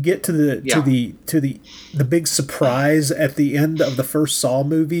 when you get to the big surprise at the end of the first Saw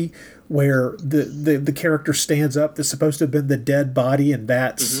movie, where the character stands up that's supposed to have been the dead body, and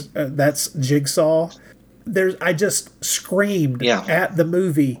that's Jigsaw. I just screamed at the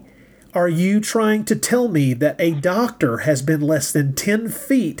movie. Are you trying to tell me that a doctor has been less than 10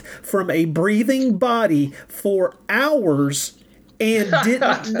 feet from a breathing body for hours and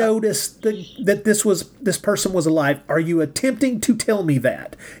didn't notice that this person was alive? Are you attempting to tell me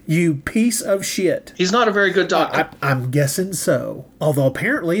that, you piece of shit? He's not a very good doctor. I'm guessing so. Although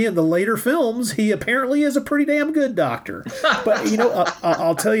apparently in the later films, he apparently is a pretty damn good doctor. But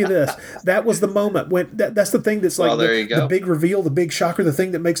I'll tell you this: that was the moment when that's the thing that's like the big reveal, the big shocker, the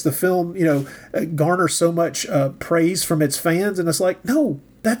thing that makes the film garner so much praise from its fans. And it's like, no.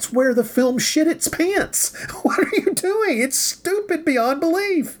 That's where the film shit its pants. What are you doing? It's stupid beyond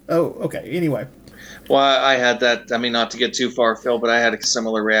belief. Oh, okay. Anyway. Well, I had that. I mean, not to get too far, Phil, but I had a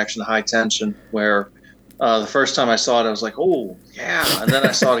similar reaction to High Tension, where the first time I saw it, I was like, oh, yeah. And then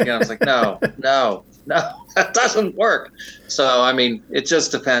I saw it again. I was like, no, that doesn't work. So, I mean, it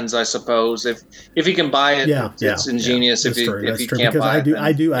just depends, I suppose. If you can buy it, it's ingenious. If you can't buy it,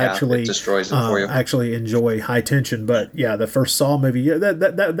 I do actually it destroys it for you. Actually enjoy High Tension, but the first Saw movie,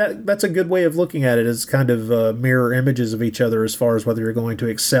 that's a good way of looking at it, as kind of mirror images of each other as far as whether you're going to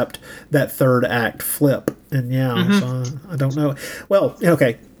accept that third act flip. And so I don't know. Well,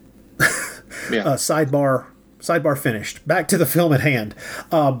 okay. Sidebar finished. Back to the film at hand.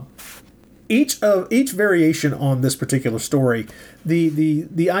 Each variation on this particular story,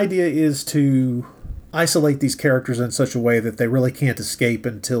 the idea is to isolate these characters in such a way that they really can't escape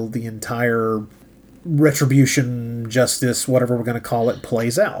until the entire retribution, justice, whatever we're going to call it,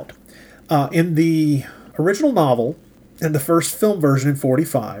 plays out. In the original novel, in the first film version in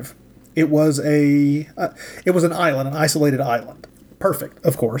 1945, it was an island, an isolated island. Perfect,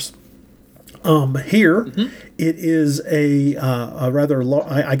 of course. Here, it is a rather,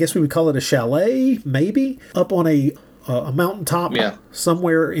 I guess we would call it a chalet, maybe, up on a mountaintop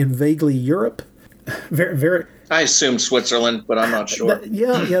somewhere in vaguely Europe. Very, very. I assume Switzerland, but I'm not sure.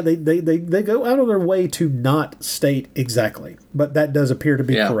 They go out of their way to not state exactly, but that does appear to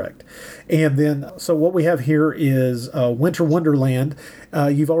be correct. And then, so what we have here is Winter Wonderland.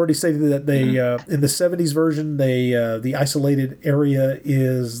 You've already stated that they in the 70s version, the isolated area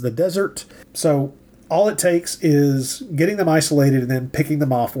is the desert. So all it takes is getting them isolated and then picking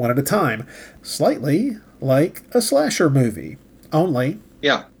them off one at a time, slightly like a slasher movie. Only,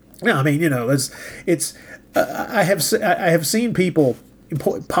 I mean, it's. I have seen people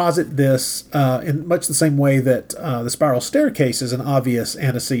posit this in much the same way that the Spiral Staircase is an obvious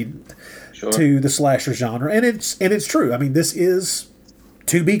antecedent to the slasher genre, and it's true. I mean, this is,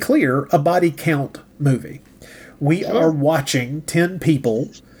 to be clear, a body count movie. We are watching 10 people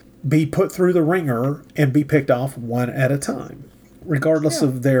be put through the ringer and be picked off one at a time. Regardless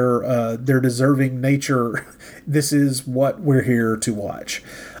of their deserving nature, this is what we're here to watch.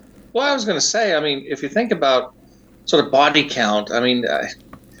 Well, I was going to say, I mean, if you think about sort of body count, I mean,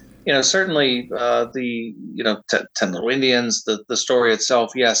 certainly the Ten Little Indians, the story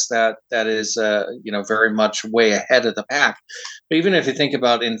itself, yes, that is very much way ahead of the pack. But even if you think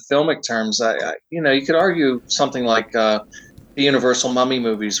about in filmic terms, you could argue something like the Universal Mummy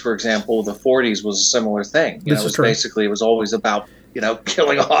movies, for example, the 40s was a similar thing. It was always about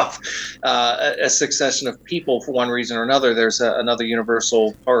killing off a succession of people for one reason or another. There's another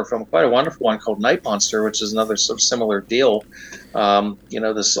Universal horror film, quite a wonderful one, called Night Monster, which is another sort of similar deal.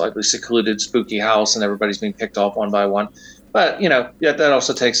 This slightly secluded, spooky house, and everybody's being picked off one by one. But that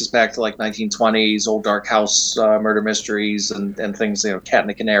also takes us back to like 1920s old dark house murder mysteries and things, Cat and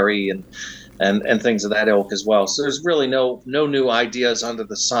the Canary and things of that ilk as well. So there's really no new ideas under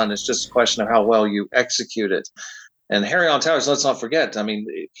the sun. It's just a question of how well you execute it. And Harry on Towers, let's not forget, I mean,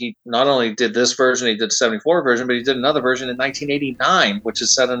 he not only did this version, he did the 74 version, but he did another version in 1989, which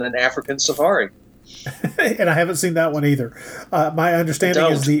is set in an African safari. And I haven't seen that one either. My understanding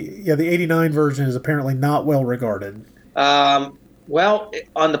is the 89 version is apparently not well regarded. Well,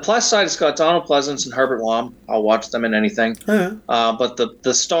 on the plus side, it's got Donald Pleasance and Herbert Lom. I'll watch them in anything. But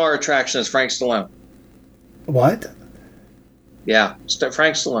the star attraction is Frank Stallone. What? Yeah,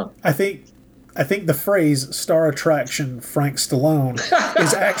 Frank Stallone. I think the phrase "star attraction Frank Stallone"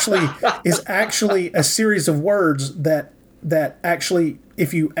 is actually a series of words that actually,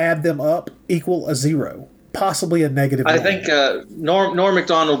 if you add them up, equal a zero, possibly a negative. I think Norm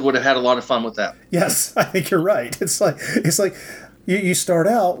Macdonald would have had a lot of fun with that. Yes, I think you're right. It's like you start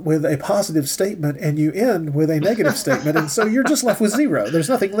out with a positive statement and you end with a negative statement, and so you're just left with zero. There's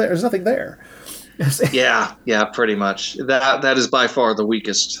nothing there. Yeah, pretty much. That is by far the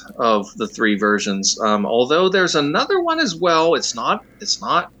weakest of the three versions. Although there's another one as well. It's not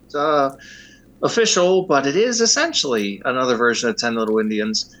official, but it is essentially another version of 10 Little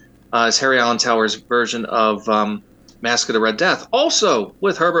Indians. It's Harry Alan Towers' version of Mask of the Red Death, also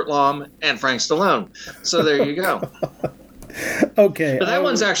with Herbert Lom and Frank Stallone. So there you go. Okay, but that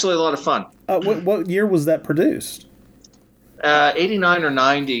one's actually a lot of fun. What year was that produced? 89 or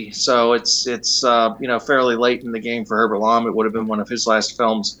 90, so it's fairly late in the game for Herbert Lom. It would have been one of his last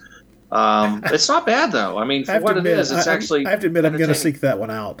films. It's not bad though. I mean, for what it is, it's actually. I have to admit, I'm going to seek that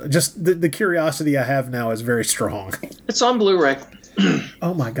one out. Just the curiosity I have now is very strong. It's on Blu-ray.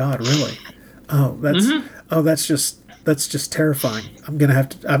 Oh my God, really? Oh, that's just terrifying. I'm going to have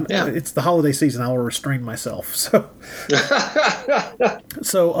to. It's the holiday season. I will restrain myself. So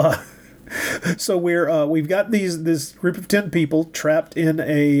we've got this group of 10 people trapped in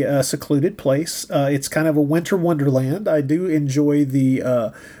a secluded place. It's kind of a winter wonderland. I do enjoy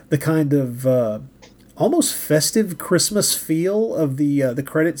the kind of almost festive Christmas feel of the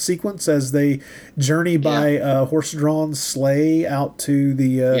credit sequence as they journey by a horse-drawn sleigh out to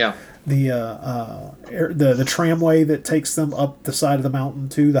the tramway that takes them up the side of the mountain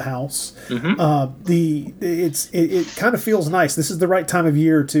to the house. It kind of feels nice. This is the right time of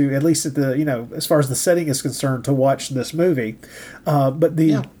year to, at least at the as far as the setting is concerned, to watch this movie. But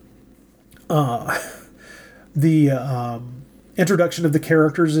the introduction of the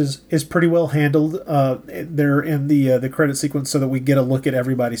characters is pretty well handled. They're in the credit sequence so that we get a look at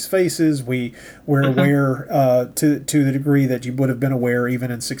everybody's faces. We're aware to the degree that you would have been aware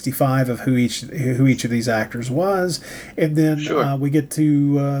even in '65 of who each of these actors was, and then we get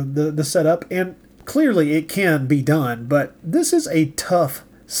to the setup. And clearly, it can be done, but this is a tough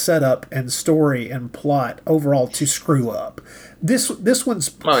setup and story and plot overall to screw up. This one's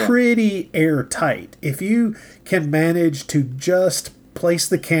pretty airtight. If you can manage to just place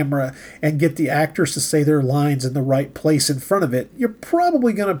the camera and get the actors to say their lines in the right place in front of it, you're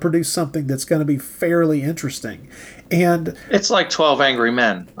probably going to produce something that's going to be fairly interesting. And it's like 12 Angry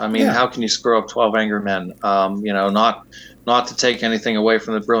Men. I mean, how can you screw up 12 Angry Men? Not to take anything away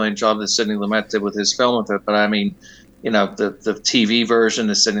from the brilliant job that Sidney Lumet did with his film of it, but I mean, the TV version,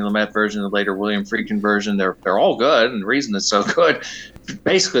 the Sidney Lumet version, the later William Friedkin version, they're all good, and the reason it's so good,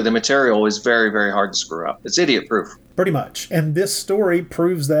 basically the material is very, very hard to screw up. It's idiot-proof. Pretty much. And this story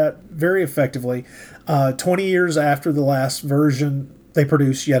proves that very effectively. 20 years after the last version, they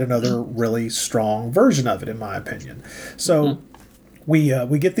produce yet another really strong version of it, in my opinion. So we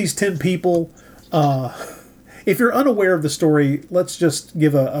get these 10 people. If you're unaware of the story, let's just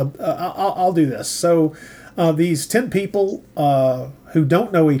give I'll do this. So these 10 people who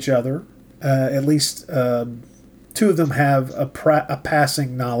don't know each other, at least two of them have a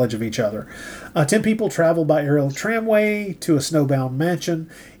passing knowledge of each other. 10 people travel by aerial tramway to a snowbound mansion,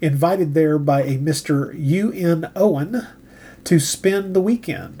 invited there by a Mr. U.N. Owen to spend the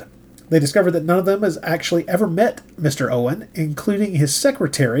weekend. They discover that none of them has actually ever met Mr. Owen, including his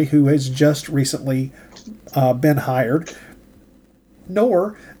secretary, who has just recently been hired,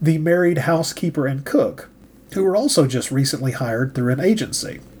 nor the married housekeeper and cook, who were also just recently hired through an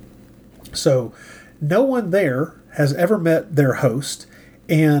agency. So no one there has ever met their host,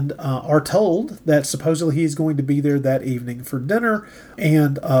 and are told that supposedly he's going to be there that evening for dinner,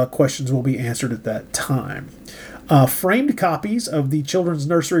 and questions will be answered at that time. Framed copies of the children's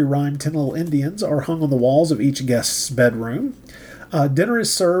nursery rhyme 10 Little Indians are hung on the walls of each guest's bedroom. Dinner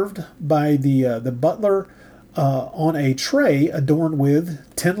is served by the butler on a tray adorned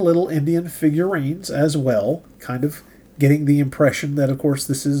with 10 little Indian figurines as well, kind of getting the impression that, of course,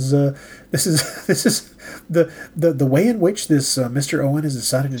 this is the way in which this Mr. Owen has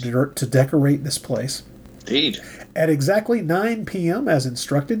decided to decorate this place. Indeed. At exactly 9 p.m., as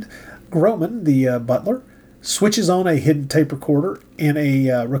instructed, Groman, the butler, switches on a hidden tape recorder, and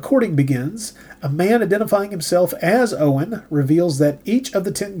a recording begins. A man identifying himself as Owen reveals that each of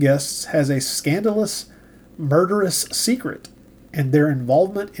the 10 guests has a scandalous, murderous secret, and their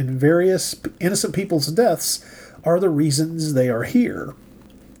involvement in various innocent people's deaths are the reasons they are here.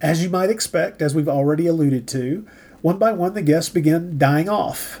 As you might expect, as we've already alluded to, one by one the guests begin dying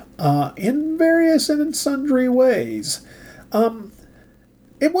off in various and sundry ways.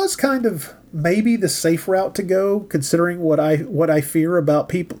 It was kind of maybe the safe route to go, considering what I fear about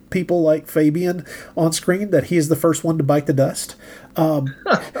people like Fabian on screen, that he is the first one to bite the dust.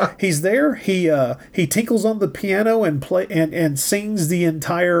 He's there. He tinkles on the piano and sings the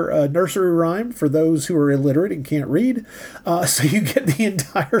entire nursery rhyme for those who are illiterate and can't read. So you get the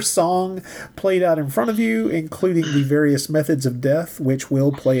entire song played out in front of you, including the various methods of death, which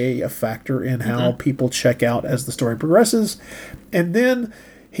will play a factor in how people check out as the story progresses. And then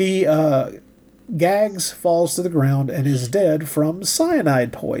he gags, falls to the ground, and is dead from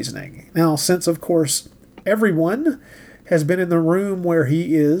cyanide poisoning. Now, since, of course, everyone has been in the room where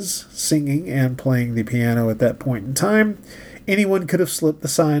he is singing and playing the piano at that point in time, anyone could have slipped the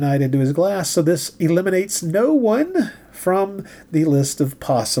cyanide into his glass, so this eliminates no one from the list of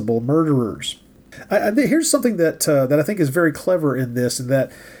possible murderers. Here's something that I think is very clever in this, and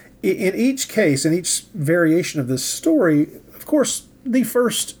that in each case, in each variation of this story, of course, the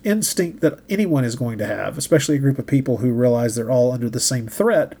first instinct that anyone is going to have, especially a group of people who realize they're all under the same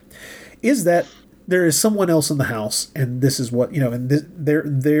threat, is that there is someone else in the house, and this is what, and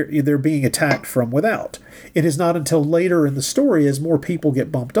they're being attacked from without. It is not until later in the story, as more people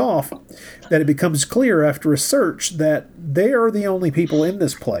get bumped off, that it becomes clear after a search that they are the only people in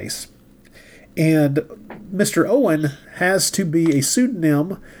this place. And Mr. Owen has to be a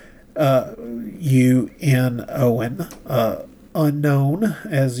pseudonym, U.N. Owen, unknown,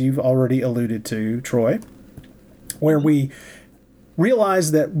 as you've already alluded to, Troy, where we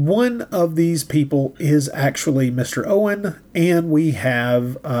realize that one of these people is actually Mr. Owen, and we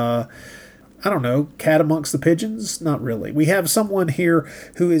have, cat amongst the pigeons? Not really. We have someone here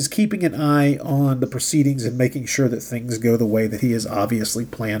who is keeping an eye on the proceedings and making sure that things go the way that he has obviously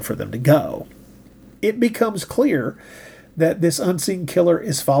planned for them to go. It becomes clear that this unseen killer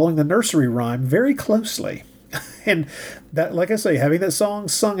is following the nursery rhyme very closely. And that, like I say, having that song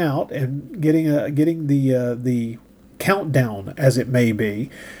sung out and getting the countdown, as it may be,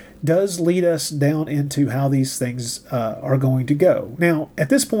 does lead us down into how these things are going to go. Now, at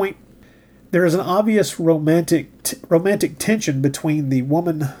this point, there is an obvious romantic tension between the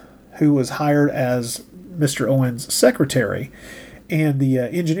woman who was hired as Mr. Owen's secretary and the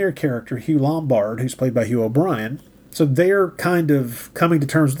engineer character, Hugh Lombard, who's played by Hugh O'Brien. So they're kind of coming to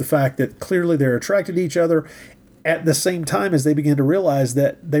terms with the fact that clearly they're attracted to each other, at the same time as they begin to realize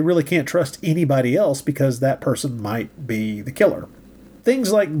that they really can't trust anybody else because that person might be the killer.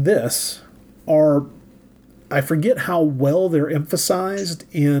 Things like this are, I forget how well they're emphasized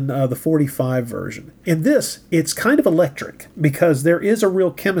in the 45 version. In this, it's kind of electric because there is a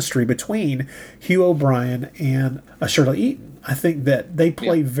real chemistry between Hugh O'Brien and Shirley Eaton. I think that they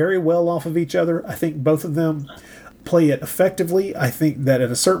play very well off of each other. I think both of them play it effectively. I think that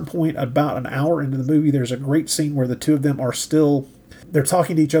at a certain point, about an hour into the movie, there's a great scene where the two of them are they're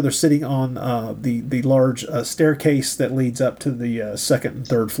talking to each other sitting on the large staircase that leads up to the second and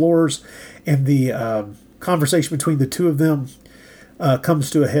third floors, and the conversation between the two of them comes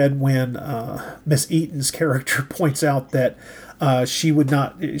to a head when Miss Eaton's character points out that she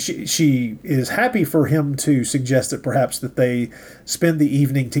is happy for him to suggest that perhaps that they spend the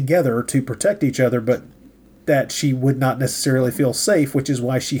evening together to protect each other, but that she would not necessarily feel safe, which is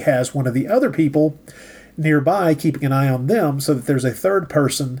why she has one of the other people nearby keeping an eye on them so that there's a third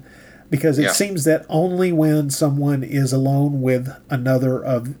person, because it seems that only when someone is alone with another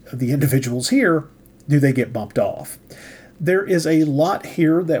of the individuals here do they get bumped off. There is a lot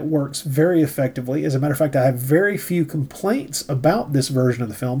here that works very effectively. As a matter of fact, I have very few complaints about this version of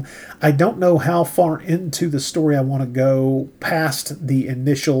the film. I don't know how far into the story I want to go past the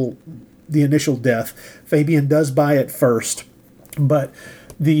initial death. Fabian does buy it first, but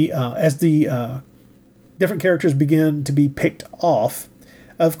as the different characters begin to be picked off,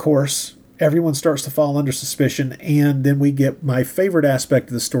 of course, everyone starts to fall under suspicion, and then we get my favorite aspect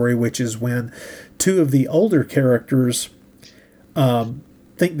of the story, which is when two of the older characters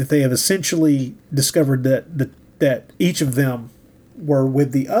think that they have essentially discovered that each of them were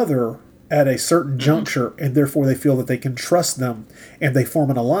with the other at a certain juncture, and therefore they feel that they can trust them, and they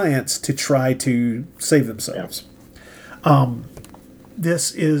form an alliance to try to save themselves.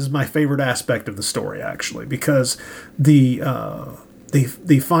 This is my favorite aspect of the story, actually, because the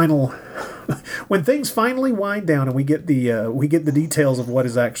final when things finally wind down and we get the details of what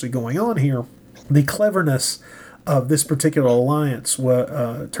is actually going on here, the cleverness of this particular alliance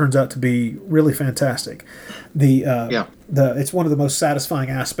turns out to be really fantastic. It's one of the most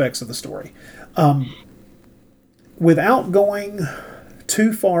satisfying aspects of the story. Without going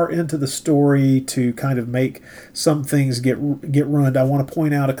too far into the story to kind of make some things get ruined, I want to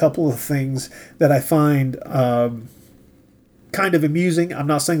point out a couple of things that I find kind of amusing. I'm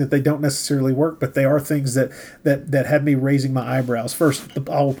not saying that they don't necessarily work, but they are things that had me raising my eyebrows. First,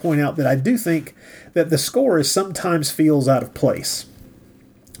 I will point out that I do think that the score sometimes feels out of place.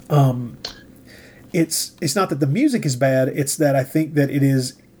 It's not that the music is bad, it's that I think that it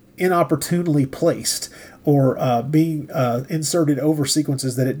is inopportunely placed or being inserted over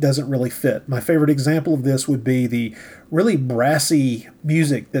sequences that it doesn't really fit. My favorite example of this would be the really brassy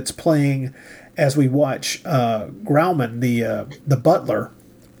music that's playing as we watch Grauman, the butler,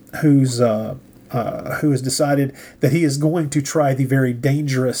 who has decided that he is going to try the very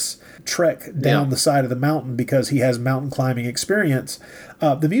dangerous trek down the side of the mountain because he has mountain climbing experience.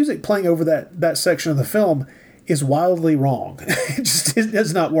 The music playing over that section of the film is wildly wrong. It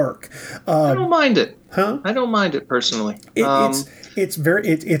does not work. I don't mind it. Huh? I don't mind it personally. It's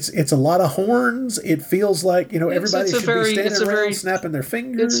a lot of horns. It feels like everybody should be standing around snapping their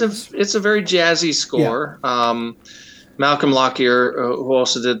fingers. It's a very jazzy score. Yeah. Malcolm Lockyer, who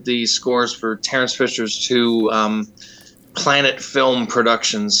also did the scores for Terence Fisher's two Planet Film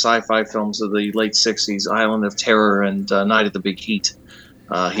productions, sci-fi films of the late '60s, Island of Terror and Night of the Big Heat.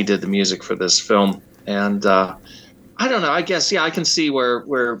 He did the music for this film, and I don't know. I guess I can see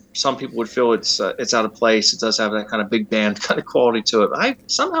where some people would feel it's out of place. It does have that kind of big band kind of quality to it.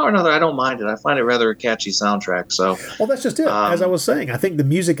 Somehow or another, I don't mind it. I find it rather a catchy soundtrack. So, well, that's just it. As I was saying, I think the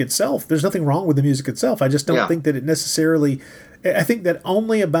music itself. There's nothing wrong with the music itself. I just don't think that it necessarily. I think that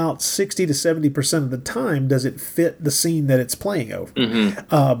only about 60 to 70% of the time does it fit the scene that it's playing over.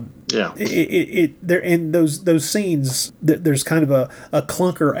 There in those scenes, there's kind of a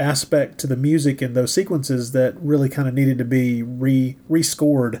clunker aspect to the music in those sequences that really kind of needed to be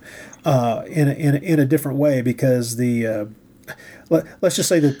rescored in a different way, because let's just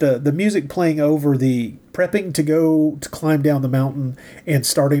say that the music playing over the prepping to climb down the mountain and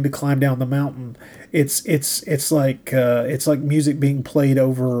starting to climb down the mountain, it's like music being played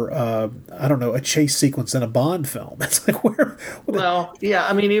over I don't know, a chase sequence in a Bond film. It's like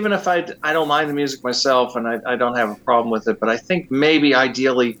I mean, even if I don't mind the music myself and I don't have a problem with it, but I think maybe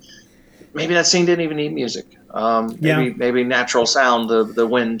ideally that scene didn't even need music. Maybe natural sound, the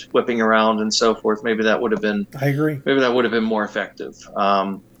wind whipping around and so forth. Maybe that would have been. I agree. Maybe that would have been more effective.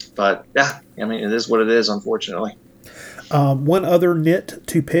 But I mean, it is what it is, unfortunately. One other nit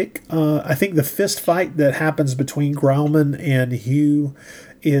to pick, I think the fist fight that happens between Grauman and Hugh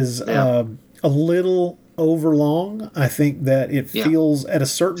is a little overlong. I think that it feels at a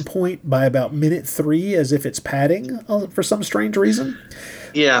certain point by about minute 3 as if it's padding for some strange reason.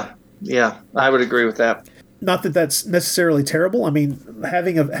 Yeah, I would agree with that. Not that that's necessarily terrible. I mean,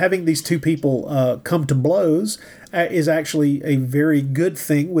 having these two people come to blows is actually a very good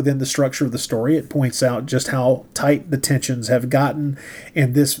thing within the structure of the story. It points out just how tight the tensions have gotten,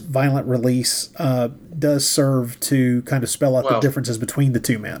 and this violent release does serve to kind of spell out the differences between the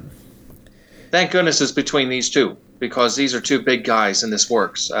two men. Thank goodness it's between these two, because these are two big guys and this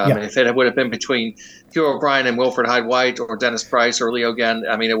works. If it would have been between Hugh O'Brien and Wilfred Hyde-White or Dennis Price or Leo Genn,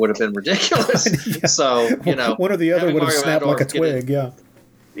 I mean, it would have been ridiculous. So, one or the other would have snapped like a twig,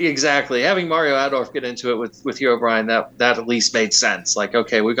 Exactly. Having Mario Adorf get into it with Hugh O'Brien, that at least made sense. Like,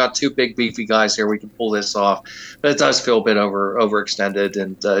 okay, we've got two big beefy guys here, we can pull this off. But it does feel a bit overextended,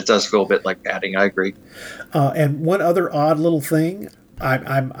 and it does feel a bit like padding. I agree. And one other odd little thing,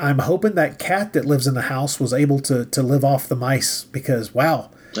 I'm hoping that cat that lives in the house was able to live off the mice, because wow.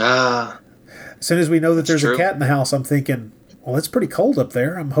 As soon as we know that there's a cat in the house, I'm thinking, well, it's pretty cold up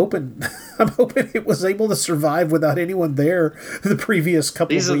there. I'm hoping it was able to survive without anyone there the previous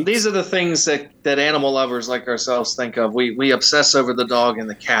couple of weeks. These are the things that animal lovers like ourselves think of. We obsess over the dog and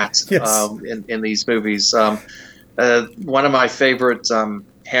the cat. Yes. In these movies. One of my favorite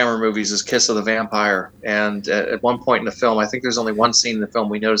Hammer movies is Kiss of the Vampire. And at one point in the film, I think there's only one scene in the film,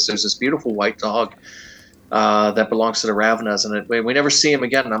 we notice there's this beautiful white dog that belongs to the Ravenas, and we never see him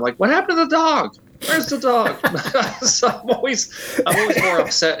again. And I'm like, what happened to the dog? Where's the dog? So I'm always more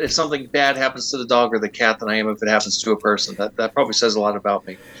upset if something bad happens to the dog or the cat than I am if it happens to a person. That probably says a lot about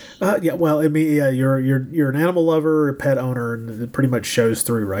me. Yeah, well, I mean, yeah, you're an animal lover, a pet owner, and it pretty much shows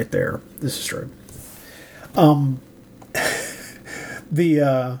through right there. This is true. I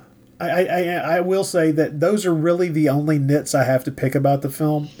will say that those are really the only nits I have to pick about the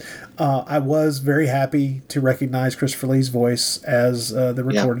film. I was very happy to recognize Christopher Lee's voice as the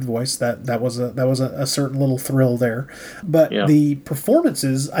recorded voice. That was a certain little thrill there. But the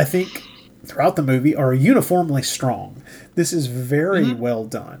performances, I think, throughout the movie are uniformly strong. This is very well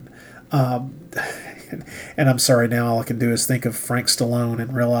done. And I'm sorry, now all I can do is think of Frank Stallone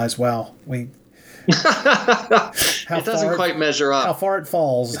and realize, wow, it doesn't quite measure up. How far it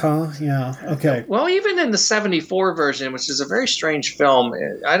falls, huh? Yeah. Okay. Well, even in the '74 version, which is a very strange film,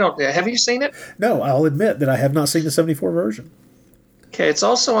 have you seen it? No, I'll admit that I have not seen the '74 version. Okay, it's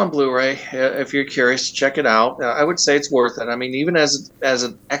also on Blu-ray. If you're curious, check it out. I would say it's worth it. I mean, even as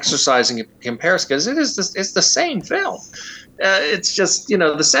an exercising comparison, because it's the same film. It's just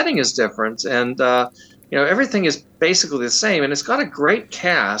the setting is different, and everything is basically the same, and it's got a great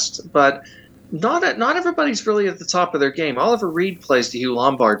cast, but not everybody's really at the top of their game. Oliver Reed plays the Hugh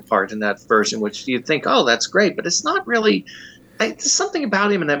Lombard part in that version, which you'd think, oh, that's great, but it's not really. There's something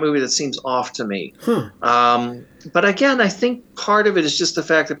about him in that movie that seems off to me. But again, I think part of it is just the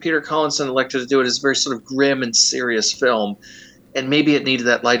fact that Peter Collinson elected to do it as a very sort of grim and serious film, and maybe it needed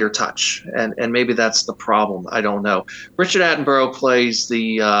that lighter touch, and maybe that's the problem. I don't know. Richard Attenborough plays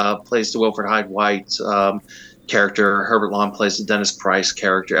the Wilfred Hyde White character. Herbert Lom plays the Dennis Price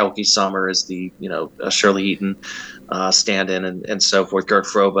character. Elke Sommer is the Shirley Eaton stand-in, and so forth. Gert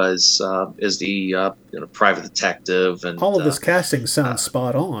Froba is the private detective, and all of this casting sounds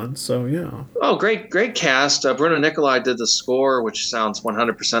spot on. So yeah. Oh, great cast. Bruno Nicolai did the score, which sounds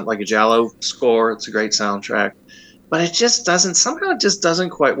 100% like a Giallo score. It's a great soundtrack, but it just doesn't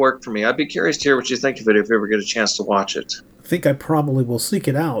quite work for me. I'd be curious to hear what you think of it if you ever get a chance to watch it. I think I probably will seek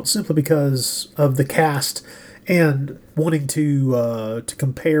it out simply because of the cast and wanting to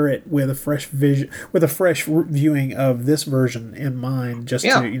compare it with a fresh viewing of this version in mind, just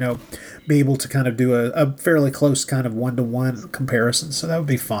to be able to kind of do a fairly close kind of 1-to-1 comparison. So that would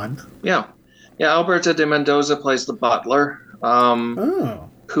be fun. Yeah. Alberto de Mendoza plays the butler.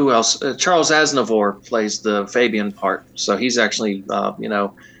 Who else? Charles Aznavour plays the Fabian part. So he's actually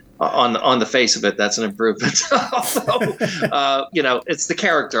on the face of it, that's an improvement. Although, it's the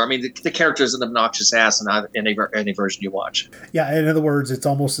character. I mean, the character is an obnoxious ass in any version you watch. Yeah, in other words, it's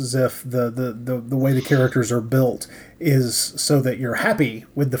almost as if the way the characters are built is so that you're happy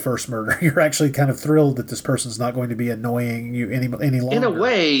with the first murder. You're actually kind of thrilled that this person's not going to be annoying you any longer. In a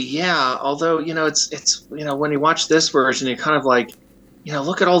way, yeah. Although, it's when you watch this version, you're kind of like,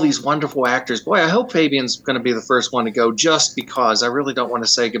 look at all these wonderful actors. Boy, I hope Fabian's going to be the first one to go, just because I really don't want to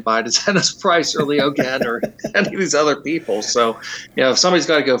say goodbye to Dennis Price or Leo Genn or any of these other people. So, if somebody's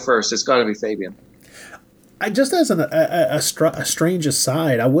got to go first, it's got to be Fabian. Just as a strange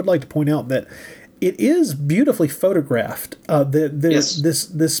aside, I would like to point out that it is beautifully photographed.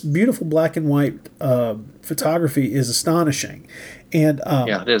 This beautiful black and white photography is astonishing, and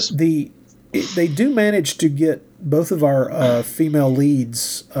it is. They do manage to get both of our female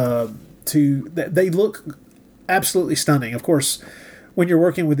leads they look absolutely stunning. Of course, when you're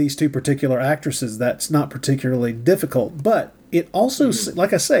working with these two particular actresses, that's not particularly difficult. But it also,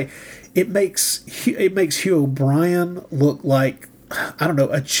 like I say, it makes Hugh O'Brien look like, I don't know,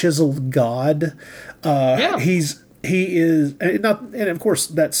 a chiseled god. He is, and of course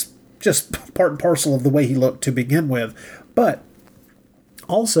that's just part and parcel of the way he looked to begin with, but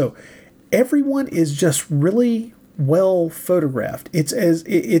also everyone is just really well photographed. And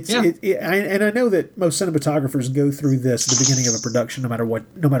I know that most cinematographers go through this at the beginning of a production, no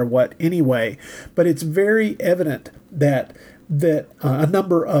matter what anyway, but it's very evident that that a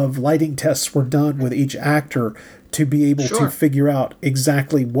number of lighting tests were done with each actor to be able to figure out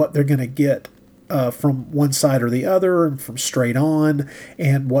exactly what they're going to get from one side or the other, and from straight on,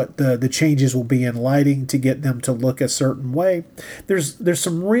 and what the changes will be in lighting to get them to look a certain way. There's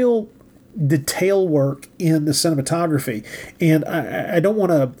some real detail work in the cinematography, and I don't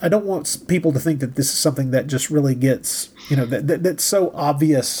want people to think that this is something that just really gets, that's so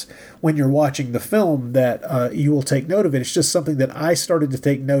obvious when you're watching the film that you will take note of it. It's just something that I started to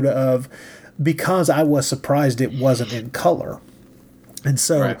take note of because I was surprised it wasn't in color. And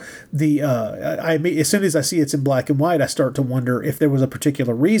so as soon as I see it's in black and white, I start to wonder if there was a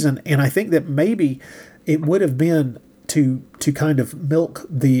particular reason. And I think that maybe it would have been to kind of milk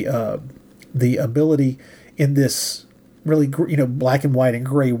the ability in this really black and white and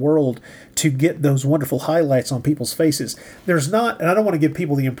gray world to get those wonderful highlights on people's faces. There's not, and I don't want to give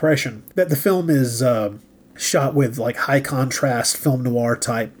people the impression that the film is shot with like high contrast film noir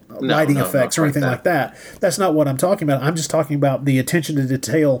type lighting effects or anything like that. That's not what I'm talking about. I'm just talking about the attention to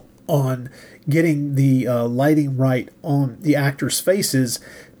detail on getting the lighting right on the actors' faces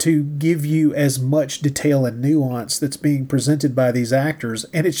to give you as much detail and nuance that's being presented by these actors,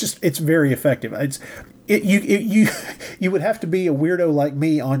 and it's very effective. You would have to be a weirdo like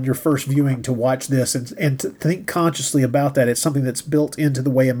me on your first viewing to watch this and to think consciously about that. It's something that's built into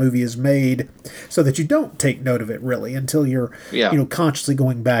the way a movie is made, so that you don't take note of it really until you're consciously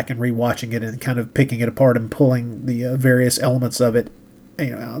going back and rewatching it and kind of picking it apart and pulling the various elements of it,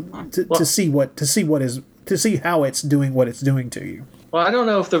 to see how it's doing what it's doing to you. Well, I don't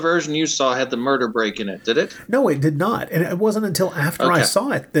know if the version you saw had the murder break in it. Did it? No, it did not. And it wasn't until after I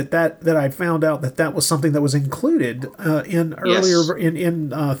saw it that I found out that was something that was included in earlier in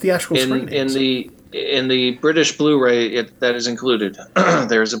theatrical screenings. In the British Blu-ray, that is included.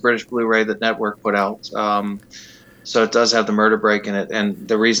 There's a British Blu-ray that Network put out. So it does have the murder break in it. And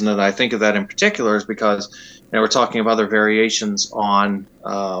the reason that I think of that in particular is because we're talking of other variations on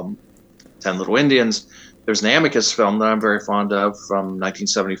 10 Little Indians. There's an Amicus film that I'm very fond of from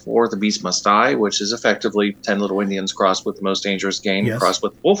 1974, The Beast Must Die, which is effectively 10 Little Indians crossed with The Most Dangerous Game, crossed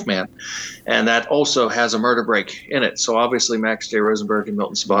with Wolfman. And that also has a murder break in it. So obviously Max J. Rosenberg and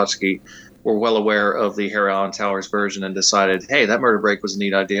Milton Subotsky were well aware of the Harry Allen Towers version and decided, hey, that murder break was a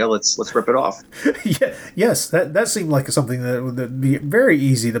neat idea. Let's rip it off. Yes, that seemed like something that would be very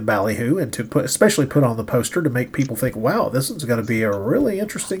easy to ballyhoo and to especially put on the poster to make people think, wow, this is going to be a really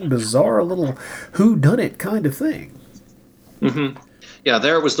interesting, bizarre little whodunit kind of thing. Mm-hmm. Yeah,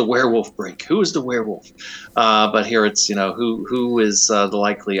 there it was the werewolf break. Who is the werewolf? But here it's, who is the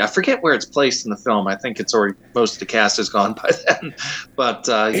likely... I forget where it's placed in the film. I think it's already... Most of the cast is gone by then. But,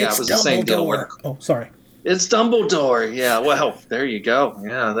 it was the same deal. Oh, sorry. It's Dumbledore. Yeah, well, there you go.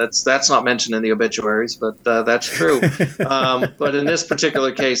 Yeah, that's not mentioned in the obituaries, but that's true. But in this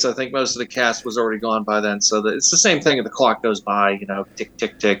particular case, I think most of the cast was already gone by then. So it's the same thing. The clock goes by, tick,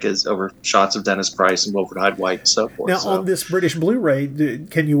 tick, tick, is over shots of Dennis Price and Wilfred Hyde White and so forth. Now, on this British Blu-ray,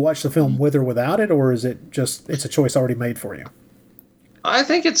 can you watch the film with or without it, or is it just it's a choice already made for you? I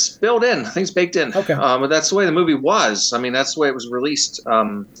think it's built in. I think it's baked in. Okay. But that's the way the movie was. I mean, that's the way it was released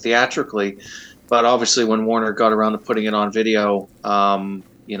theatrically. But obviously, when Warner got around to putting it on video,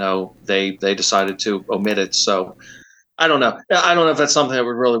 they decided to omit it. So I don't know. I don't know if that's something that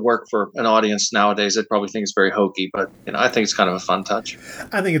would really work for an audience nowadays. They'd probably think it's very hokey, but I think it's kind of a fun touch.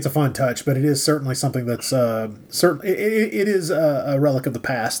 I think it's a fun touch, but it is certainly something that's certain. It is a relic of the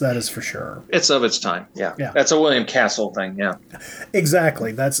past. That is for sure. It's of its time. Yeah. That's a William Castle thing. Yeah.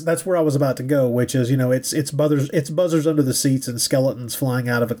 Exactly. That's where I was about to go, which is it's buzzers under the seats and skeletons flying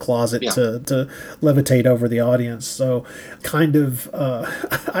out of a closet to levitate over the audience. So kind of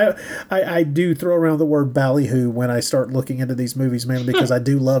I do throw around the word ballyhoo when I start looking into these movies, mainly because I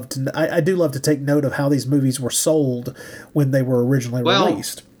do love to take note of how these movies were sold when they were originally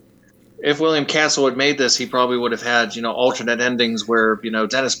released. If William Castle had made this, he probably would have had alternate endings where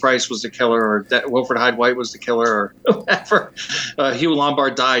Dennis Price was the killer, or Wilfred Hyde White was the killer, or whoever. Hugh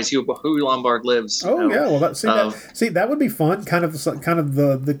Lombard dies, Hugh Lombard lives. Oh yeah, well that would be fun. Kind of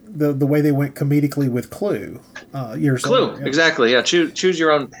the way they went comedically with Clue. Clue, exactly. Yeah, choose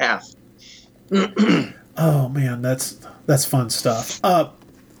your own path. Oh man, that's fun stuff.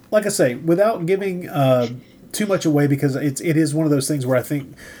 Like I say, without giving too much away, because it is one of those things where I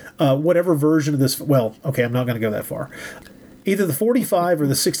think whatever version of this, well, okay, I'm not going to go that far. Either the 45 or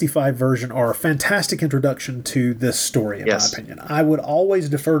the 65 version are a fantastic introduction to this story, in my opinion. I would always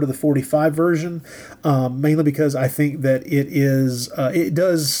defer to the 45 version, mainly because I think that it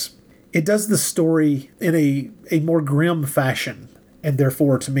does the story in a more grim fashion and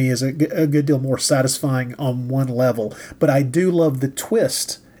therefore to me is a good deal more satisfying on one level. But I do love the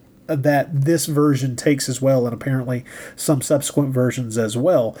twist that this version takes as well, and apparently some subsequent versions as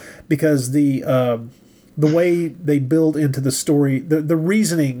well, because the way they build into the story, the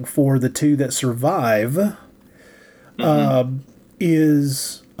reasoning for the two that survive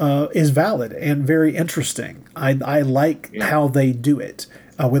is valid and very interesting. I like how they do it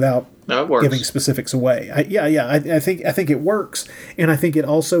without giving specifics away. I think it works, and I think it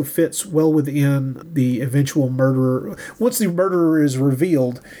also fits well within the eventual murderer. Once the murderer is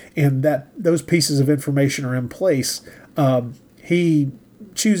revealed and that those pieces of information are in place, he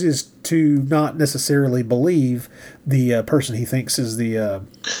chooses to not necessarily believe the person he thinks is the.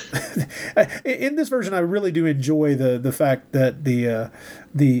 In this version, I really do enjoy the fact that that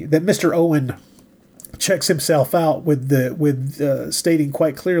Mr. Owen checks himself out with stating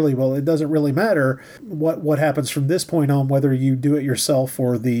quite clearly, well, it doesn't really matter what happens from this point on, whether you do it yourself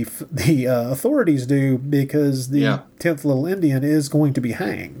or the authorities do, because the 10th little Indian is going to be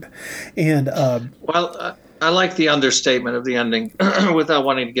hanged. And I like the understatement of the ending without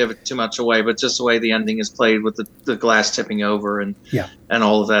wanting to give it too much away, but just the way the ending is played with the glass tipping over and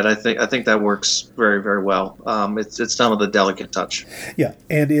all of that. I think that works very, very well. It's done with a delicate touch. Yeah,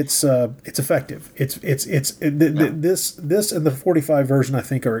 and it's effective. This and the 45 version I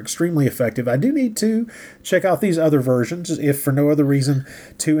think are extremely effective. I do need to check out these other versions, if for no other reason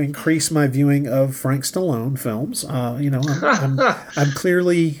to increase my viewing of Frank Stallone films. I'm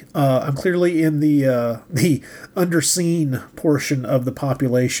clearly in the underseen portion of the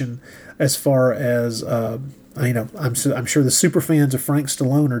population as far as I'm sure the super fans of Frank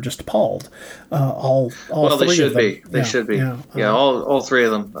Stallone are just appalled. All they three should of them. be. They should be. All three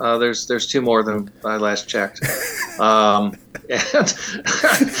of them. There's two more than I last checked.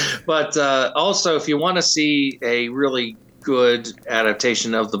 But also, if you want to see a really good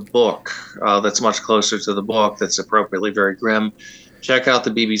adaptation of the book that's much closer to the book, that's appropriately very grim, check out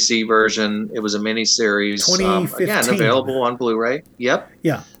the BBC version. It was a mini-series. 2015. Again, available on Blu-ray. Yep.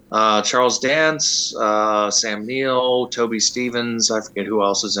 Yeah. Charles Dance, Sam Neill, Toby Stevens. I forget who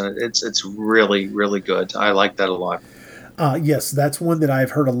else is in it. It's really, really good. I like that a lot. Yes, that's one that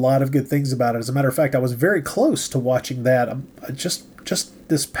I've heard a lot of good things about. As a matter of fact, I was very close to watching that just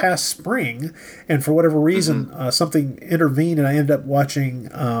this past spring, and for whatever reason, something intervened, and I ended up watching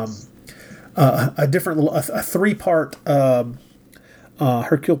a three-part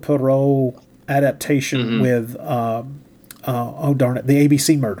Hercule Poirot adaptation with the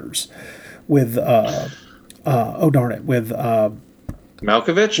ABC Murders with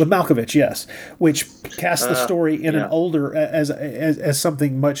Malkovich? With Malkovich, yes, which cast the story in an older as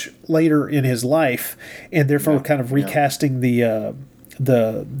something much later in his life, and therefore kind of recasting the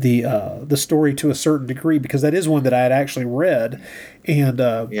story to a certain degree, because that is one that I had actually read, and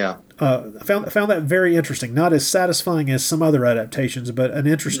found that very interesting. Not as satisfying as some other adaptations, but an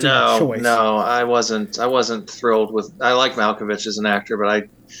interesting choice. No, I wasn't thrilled with. I like Malkovich as an actor, but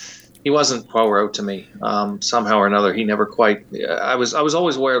he wasn't Poirot to me. Somehow or another, he never quite. I was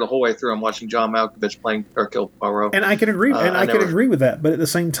always aware the whole way through. I'm watching John Malkovich playing Hercule Poirot, and I can agree. I can agree with that. But at the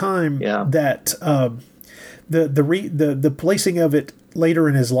same time, that the placing of it later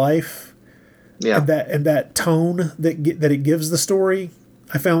in his life, and that tone that it gives the story,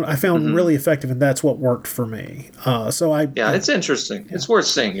 I found really effective, and that's what worked for me. It's interesting. It's worth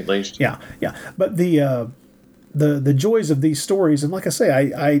seeing at least. Yeah. But the joys of these stories, and like I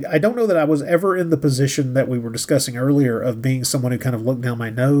say, I don't know that I was ever in the position that we were discussing earlier of being someone who kind of looked down my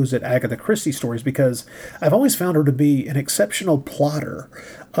nose at Agatha Christie stories, because I've always found her to be an exceptional plotter.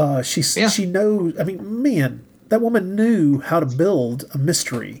 She knows. I mean, man, that woman knew how to build a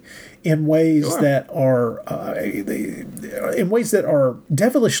mystery in ways that are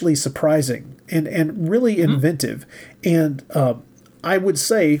devilishly surprising and really inventive. And I would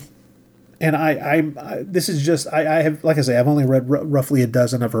say, and this is just I have, like I say, I've only read roughly a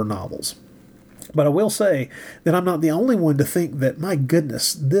dozen of her novels. But I will say that I'm not the only one to think that, my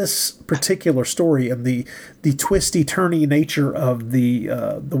goodness, this particular story and the twisty, turny nature of the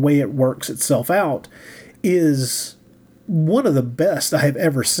way it works itself out is one of the best I have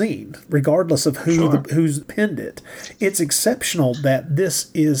ever seen, regardless of who's penned it. It's exceptional that this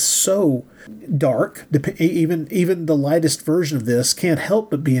is so dark. Even the lightest version of this can't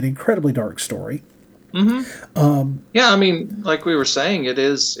help but be an incredibly dark story. I mean, like we were saying,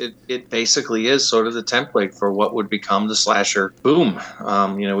 it basically is sort of the template for what would become the slasher boom.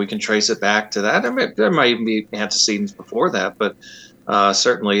 We can trace it back to that. I mean, there might even be antecedents before that, but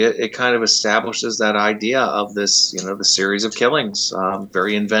certainly it kind of establishes that idea of this, the series of killings.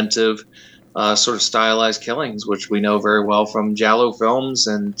 Very inventive, sort of stylized killings, which we know very well from giallo films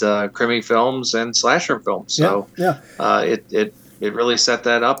and krimi films and slasher films. So it really set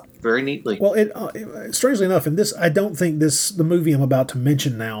that up very neatly. Well, strangely enough, in this, I don't think the movie I'm about to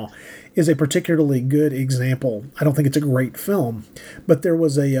mention now is a particularly good example. I don't think it's a great film, but there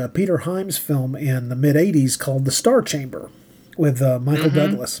was a Peter Hyams film in the mid '80s called The Star Chamber with Michael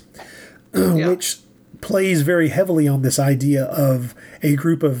Douglas, which plays very heavily on this idea of a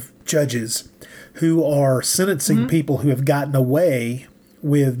group of judges who are sentencing people who have gotten away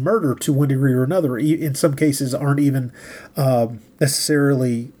with murder to one degree or another. In some cases, aren't even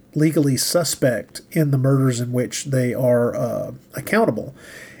necessarily legally suspect in the murders in which they are accountable.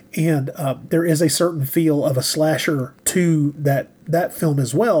 And there is a certain feel of a slasher to that film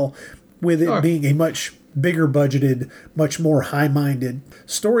as well, with it being a much bigger budgeted, much more high-minded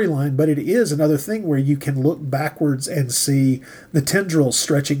storyline. But it is another thing where you can look backwards and see the tendrils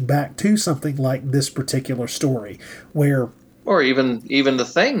stretching back to something like this particular story, where... Or even The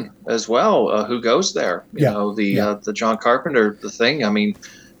Thing as well. Who Goes There? You know, the John Carpenter The Thing. I mean,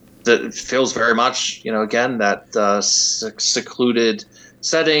 it feels very much, again, that secluded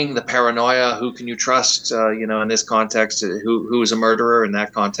setting, the paranoia. Who can you trust? In this context, who is a murderer? In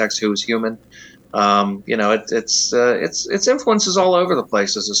that context, who is human? It's influences all over the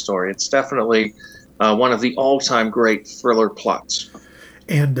place as a story. It's definitely one of the all-time great thriller plots.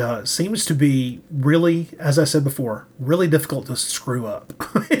 And seems to be really, as I said before, really difficult to screw up.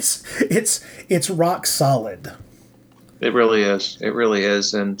 It's rock solid. It really is. It really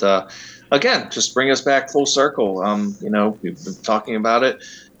is. And again, just bring us back full circle. We've been talking about it.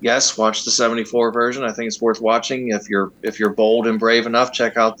 Yes, watch the '74 version. I think it's worth watching. If you're bold and brave enough,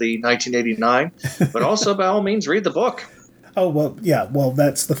 check out the 1989. But also, by all means, read the book. Oh, well, yeah. Well,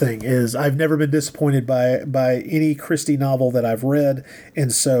 that's the thing, is I've never been disappointed by any Christie novel that I've read.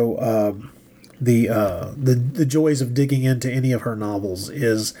 And so the joys of digging into any of her novels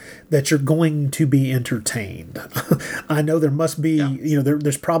is that you're going to be entertained. I know there must be,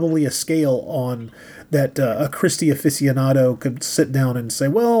 there's probably a scale on that a Christie aficionado could sit down and say,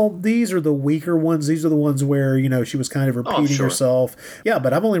 well, these are the weaker ones. These are the ones where, she was kind of repeating herself. Yeah,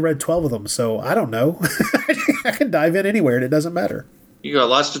 but I've only read 12 of them, so I don't know. I can dive in anywhere, and it doesn't matter. You got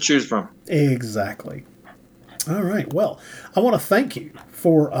lots to choose from. Exactly. All right. Well, I want to thank you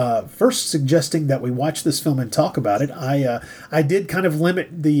for first suggesting that we watch this film and talk about it. I did kind of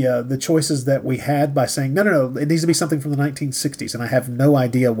limit the choices that we had by saying, no, it needs to be something from the 1960s. And I have no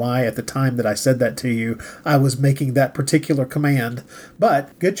idea why at the time that I said that to you, I was making that particular command.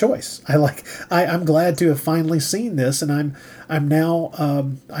 But good choice. I'm glad to have finally seen this, and I'm now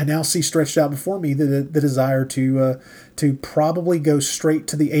I now see stretched out before me the desire to probably go straight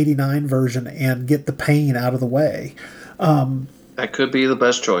to the '89 version and get the pain out of the way. That could be the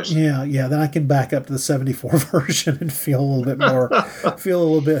best choice. Yeah. Then I can back up to the '74 version and feel a little bit more, feel a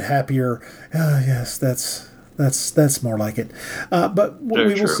little bit happier. Yes, that's more like it. But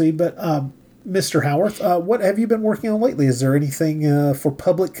we will see. But Mr. Howarth, what have you been working on lately? Is there anything for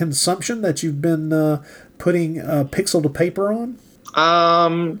public consumption that you've been putting pixel to paper on?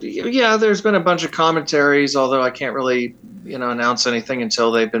 Yeah, there's been a bunch of commentaries, although I can't really, announce anything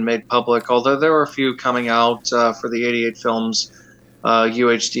until they've been made public. Although there were a few coming out for the '88 films,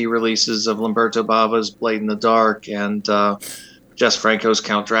 UHD releases of Lamberto Bava's Blade in the Dark and Jess Franco's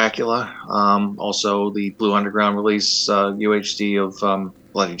Count Dracula. Also the Blue Underground release, UHD of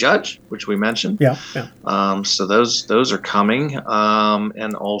Bloody Judge, which we mentioned. Yeah. So those are coming,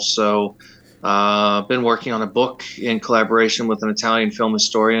 and also. Been working on a book in collaboration with an Italian film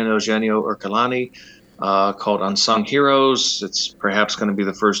historian, Eugenio Ercolani, called Unsung Heroes. It's perhaps going to be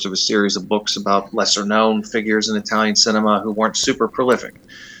the first of a series of books about lesser-known figures in Italian cinema who weren't super prolific.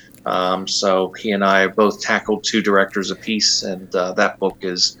 So he and I both tackled 2 directors apiece, and that book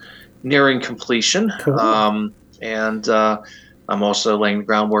is nearing completion. Cool. And I'm also laying the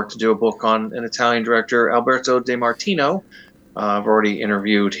groundwork to do a book on an Italian director, Alberto De Martino. I've already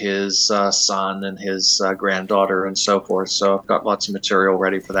interviewed his son and his granddaughter and so forth, so I've got lots of material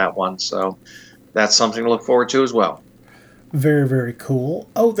ready for that one. So that's something to look forward to as well. Very, very cool.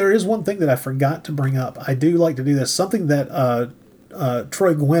 Oh, there is one thing that I forgot to bring up. I do like to do this. Something that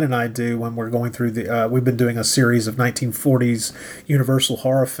Troy Gwynn and I do when we're going through we've been doing a series of 1940s Universal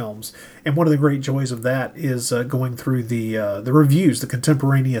horror films, and one of the great joys of that is going through the reviews, the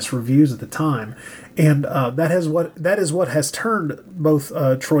contemporaneous reviews at the time, and that is what has turned both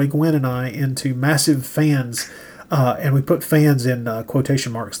Troy Gwynn and I into massive fans. And we put fans in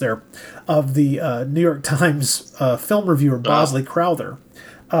quotation marks there, of the New York Times film reviewer Bosley Crowther.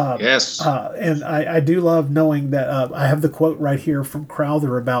 Yes. And I do love knowing that I have the quote right here from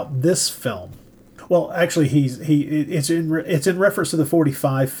Crowther about this film. Well, actually, it's in reference to the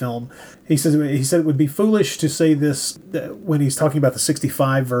 45 film. He said it would be foolish to say this when he's talking about the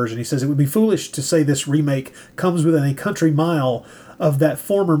 65 version. He says it would be foolish to say this remake comes within a country mile of that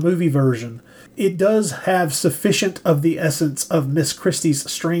former movie version. It does have sufficient of the essence of Miss Christie's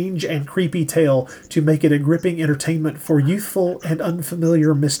strange and creepy tale to make it a gripping entertainment for youthful and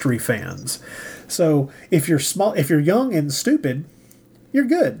unfamiliar mystery fans. So if you're young and stupid, you're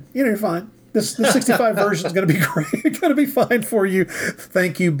good. You're fine. The 65 version is going to be great. Going to be fine for you.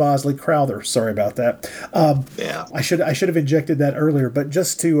 Thank you, Bosley Crowther. Sorry about that. Yeah. I should have injected that earlier. But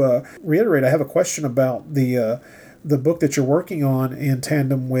just to reiterate, I have a question about the book that you're working on in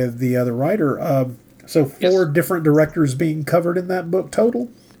tandem with the other writer. So four different directors being covered in that book total?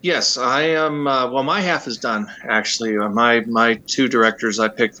 Yes, I am. Well, my half is done, actually. My two directors I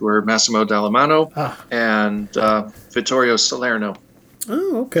picked were Massimo Dallamano and Vittorio Salerno.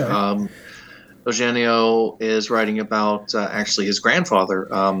 Oh, okay. Eugenio is writing about actually his grandfather.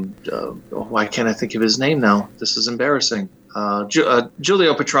 Why can't I think of his name now? This is embarrassing.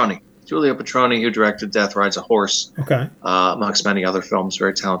 Giulio Petroni. Giulio Petroni, who directed Death Rides a Horse, amongst many other films,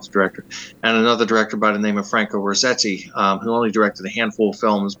 very talented director. And another director by the name of Franco Rossetti, who only directed a handful of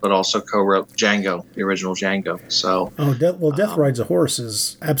films, but also co-wrote Django, the original Django. So, Death Rides a Horse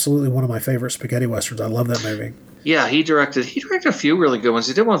is absolutely one of my favorite spaghetti westerns. I love that movie. Yeah, he directed a few really good ones.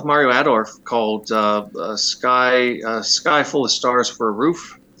 He did one with Mario Adorf called Sky Full of Stars for a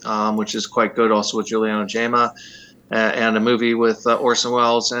Roof, which is quite good, also with Giuliano Gemma, and a movie with Orson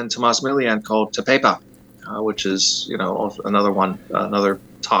Welles and Tomas Milian called Tepepa, which is another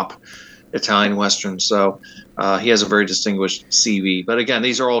top Italian Western. So he has a very distinguished CV. But again,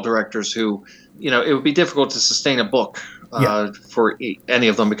 these are all directors who, it would be difficult to sustain a book for any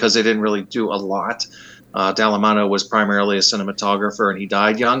of them because they didn't really do a lot. Dallamano was primarily a cinematographer, and he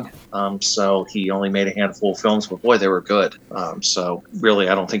died young, so he only made a handful of films, but boy, they were good. So really,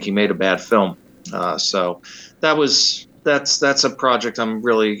 I don't think he made a bad film. So that's a project I'm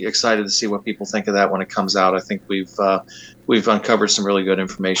really excited to see what people think of that when it comes out. I think we've uncovered some really good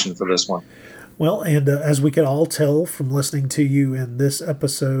information for this one. Well, and as we can all tell from listening to you in this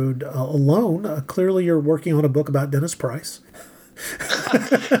episode alone, clearly you're working on a book about Dennis Price.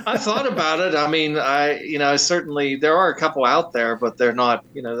 I thought about it. I mean, certainly there are a couple out there, but they're not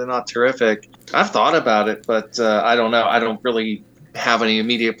terrific. I've thought about it, but I don't know. I don't really have any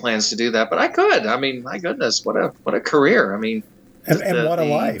immediate plans to do that, but I could. I mean, my goodness, what a career. I mean, and what a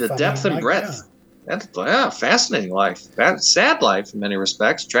life. The depth and breadth. That's fascinating life. Sad life in many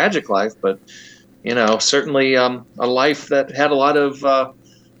respects, tragic life, but certainly a life that had a lot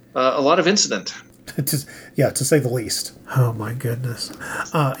of incident. To say the least. Oh my goodness.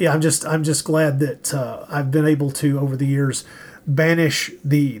 I'm just glad that I've been able to over the years banish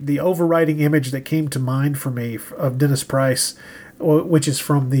the overriding image that came to mind for me of Dennis Price, which is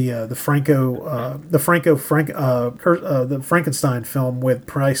from the Frankenstein film with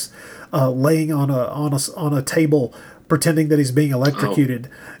Price laying on a table pretending that he's being electrocuted,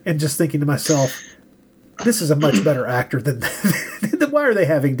 and just thinking to myself, this is a much better actor than why are they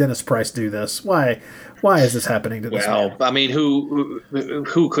having Dennis Price do this? Why is this happening to this man? Well, I mean, who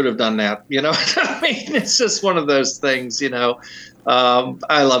could have done that? I mean, it's just one of those things,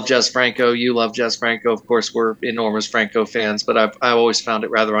 I love Jess Franco. You love Jess Franco. Of course, we're enormous Franco fans, but I've always found it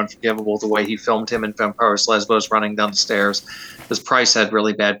rather unforgivable the way he filmed him in Vampiros Lesbos running down the stairs. Because Price had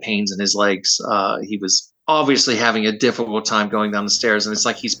really bad pains in his legs. He was obviously having a difficult time going down the stairs, and it's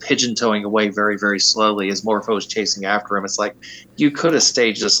like he's pigeon-toeing away very, very slowly as Morpho's chasing after him. It's like, you could have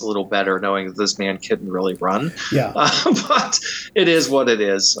staged this a little better knowing that this man couldn't really run. Yeah. But it is what it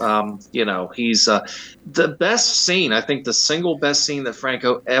is. He's the best scene, I think the single best scene that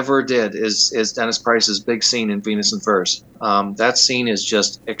Franco ever did is Dennis Price's big scene in Venus and Furs. That scene is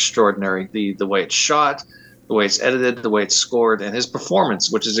just extraordinary. The way it's shot, the way it's edited, the way it's scored, and his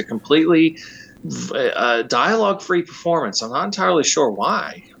performance, which is a completely dialogue-free performance. I'm not entirely sure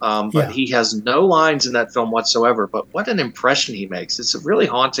why, but he has no lines in that film whatsoever. But what an impression he makes! It's a really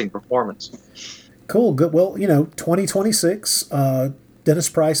haunting performance. Cool. Good. Well, 2026 Dennis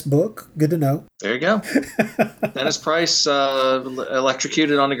Price book. Good to know. There you go. Dennis Price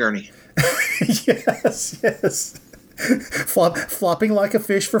electrocuted on a gurney. Yes. Flopping like a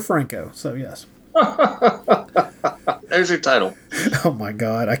fish for Franco. So yes. There's your title. Oh my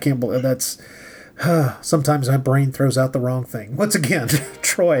God! I can't believe that's. Sometimes my brain throws out the wrong thing. Once again,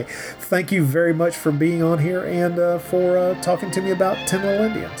 Troy, thank you very much for being on here and for talking to me about 10 Little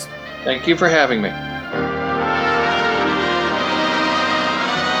Indians. Thank you for having me.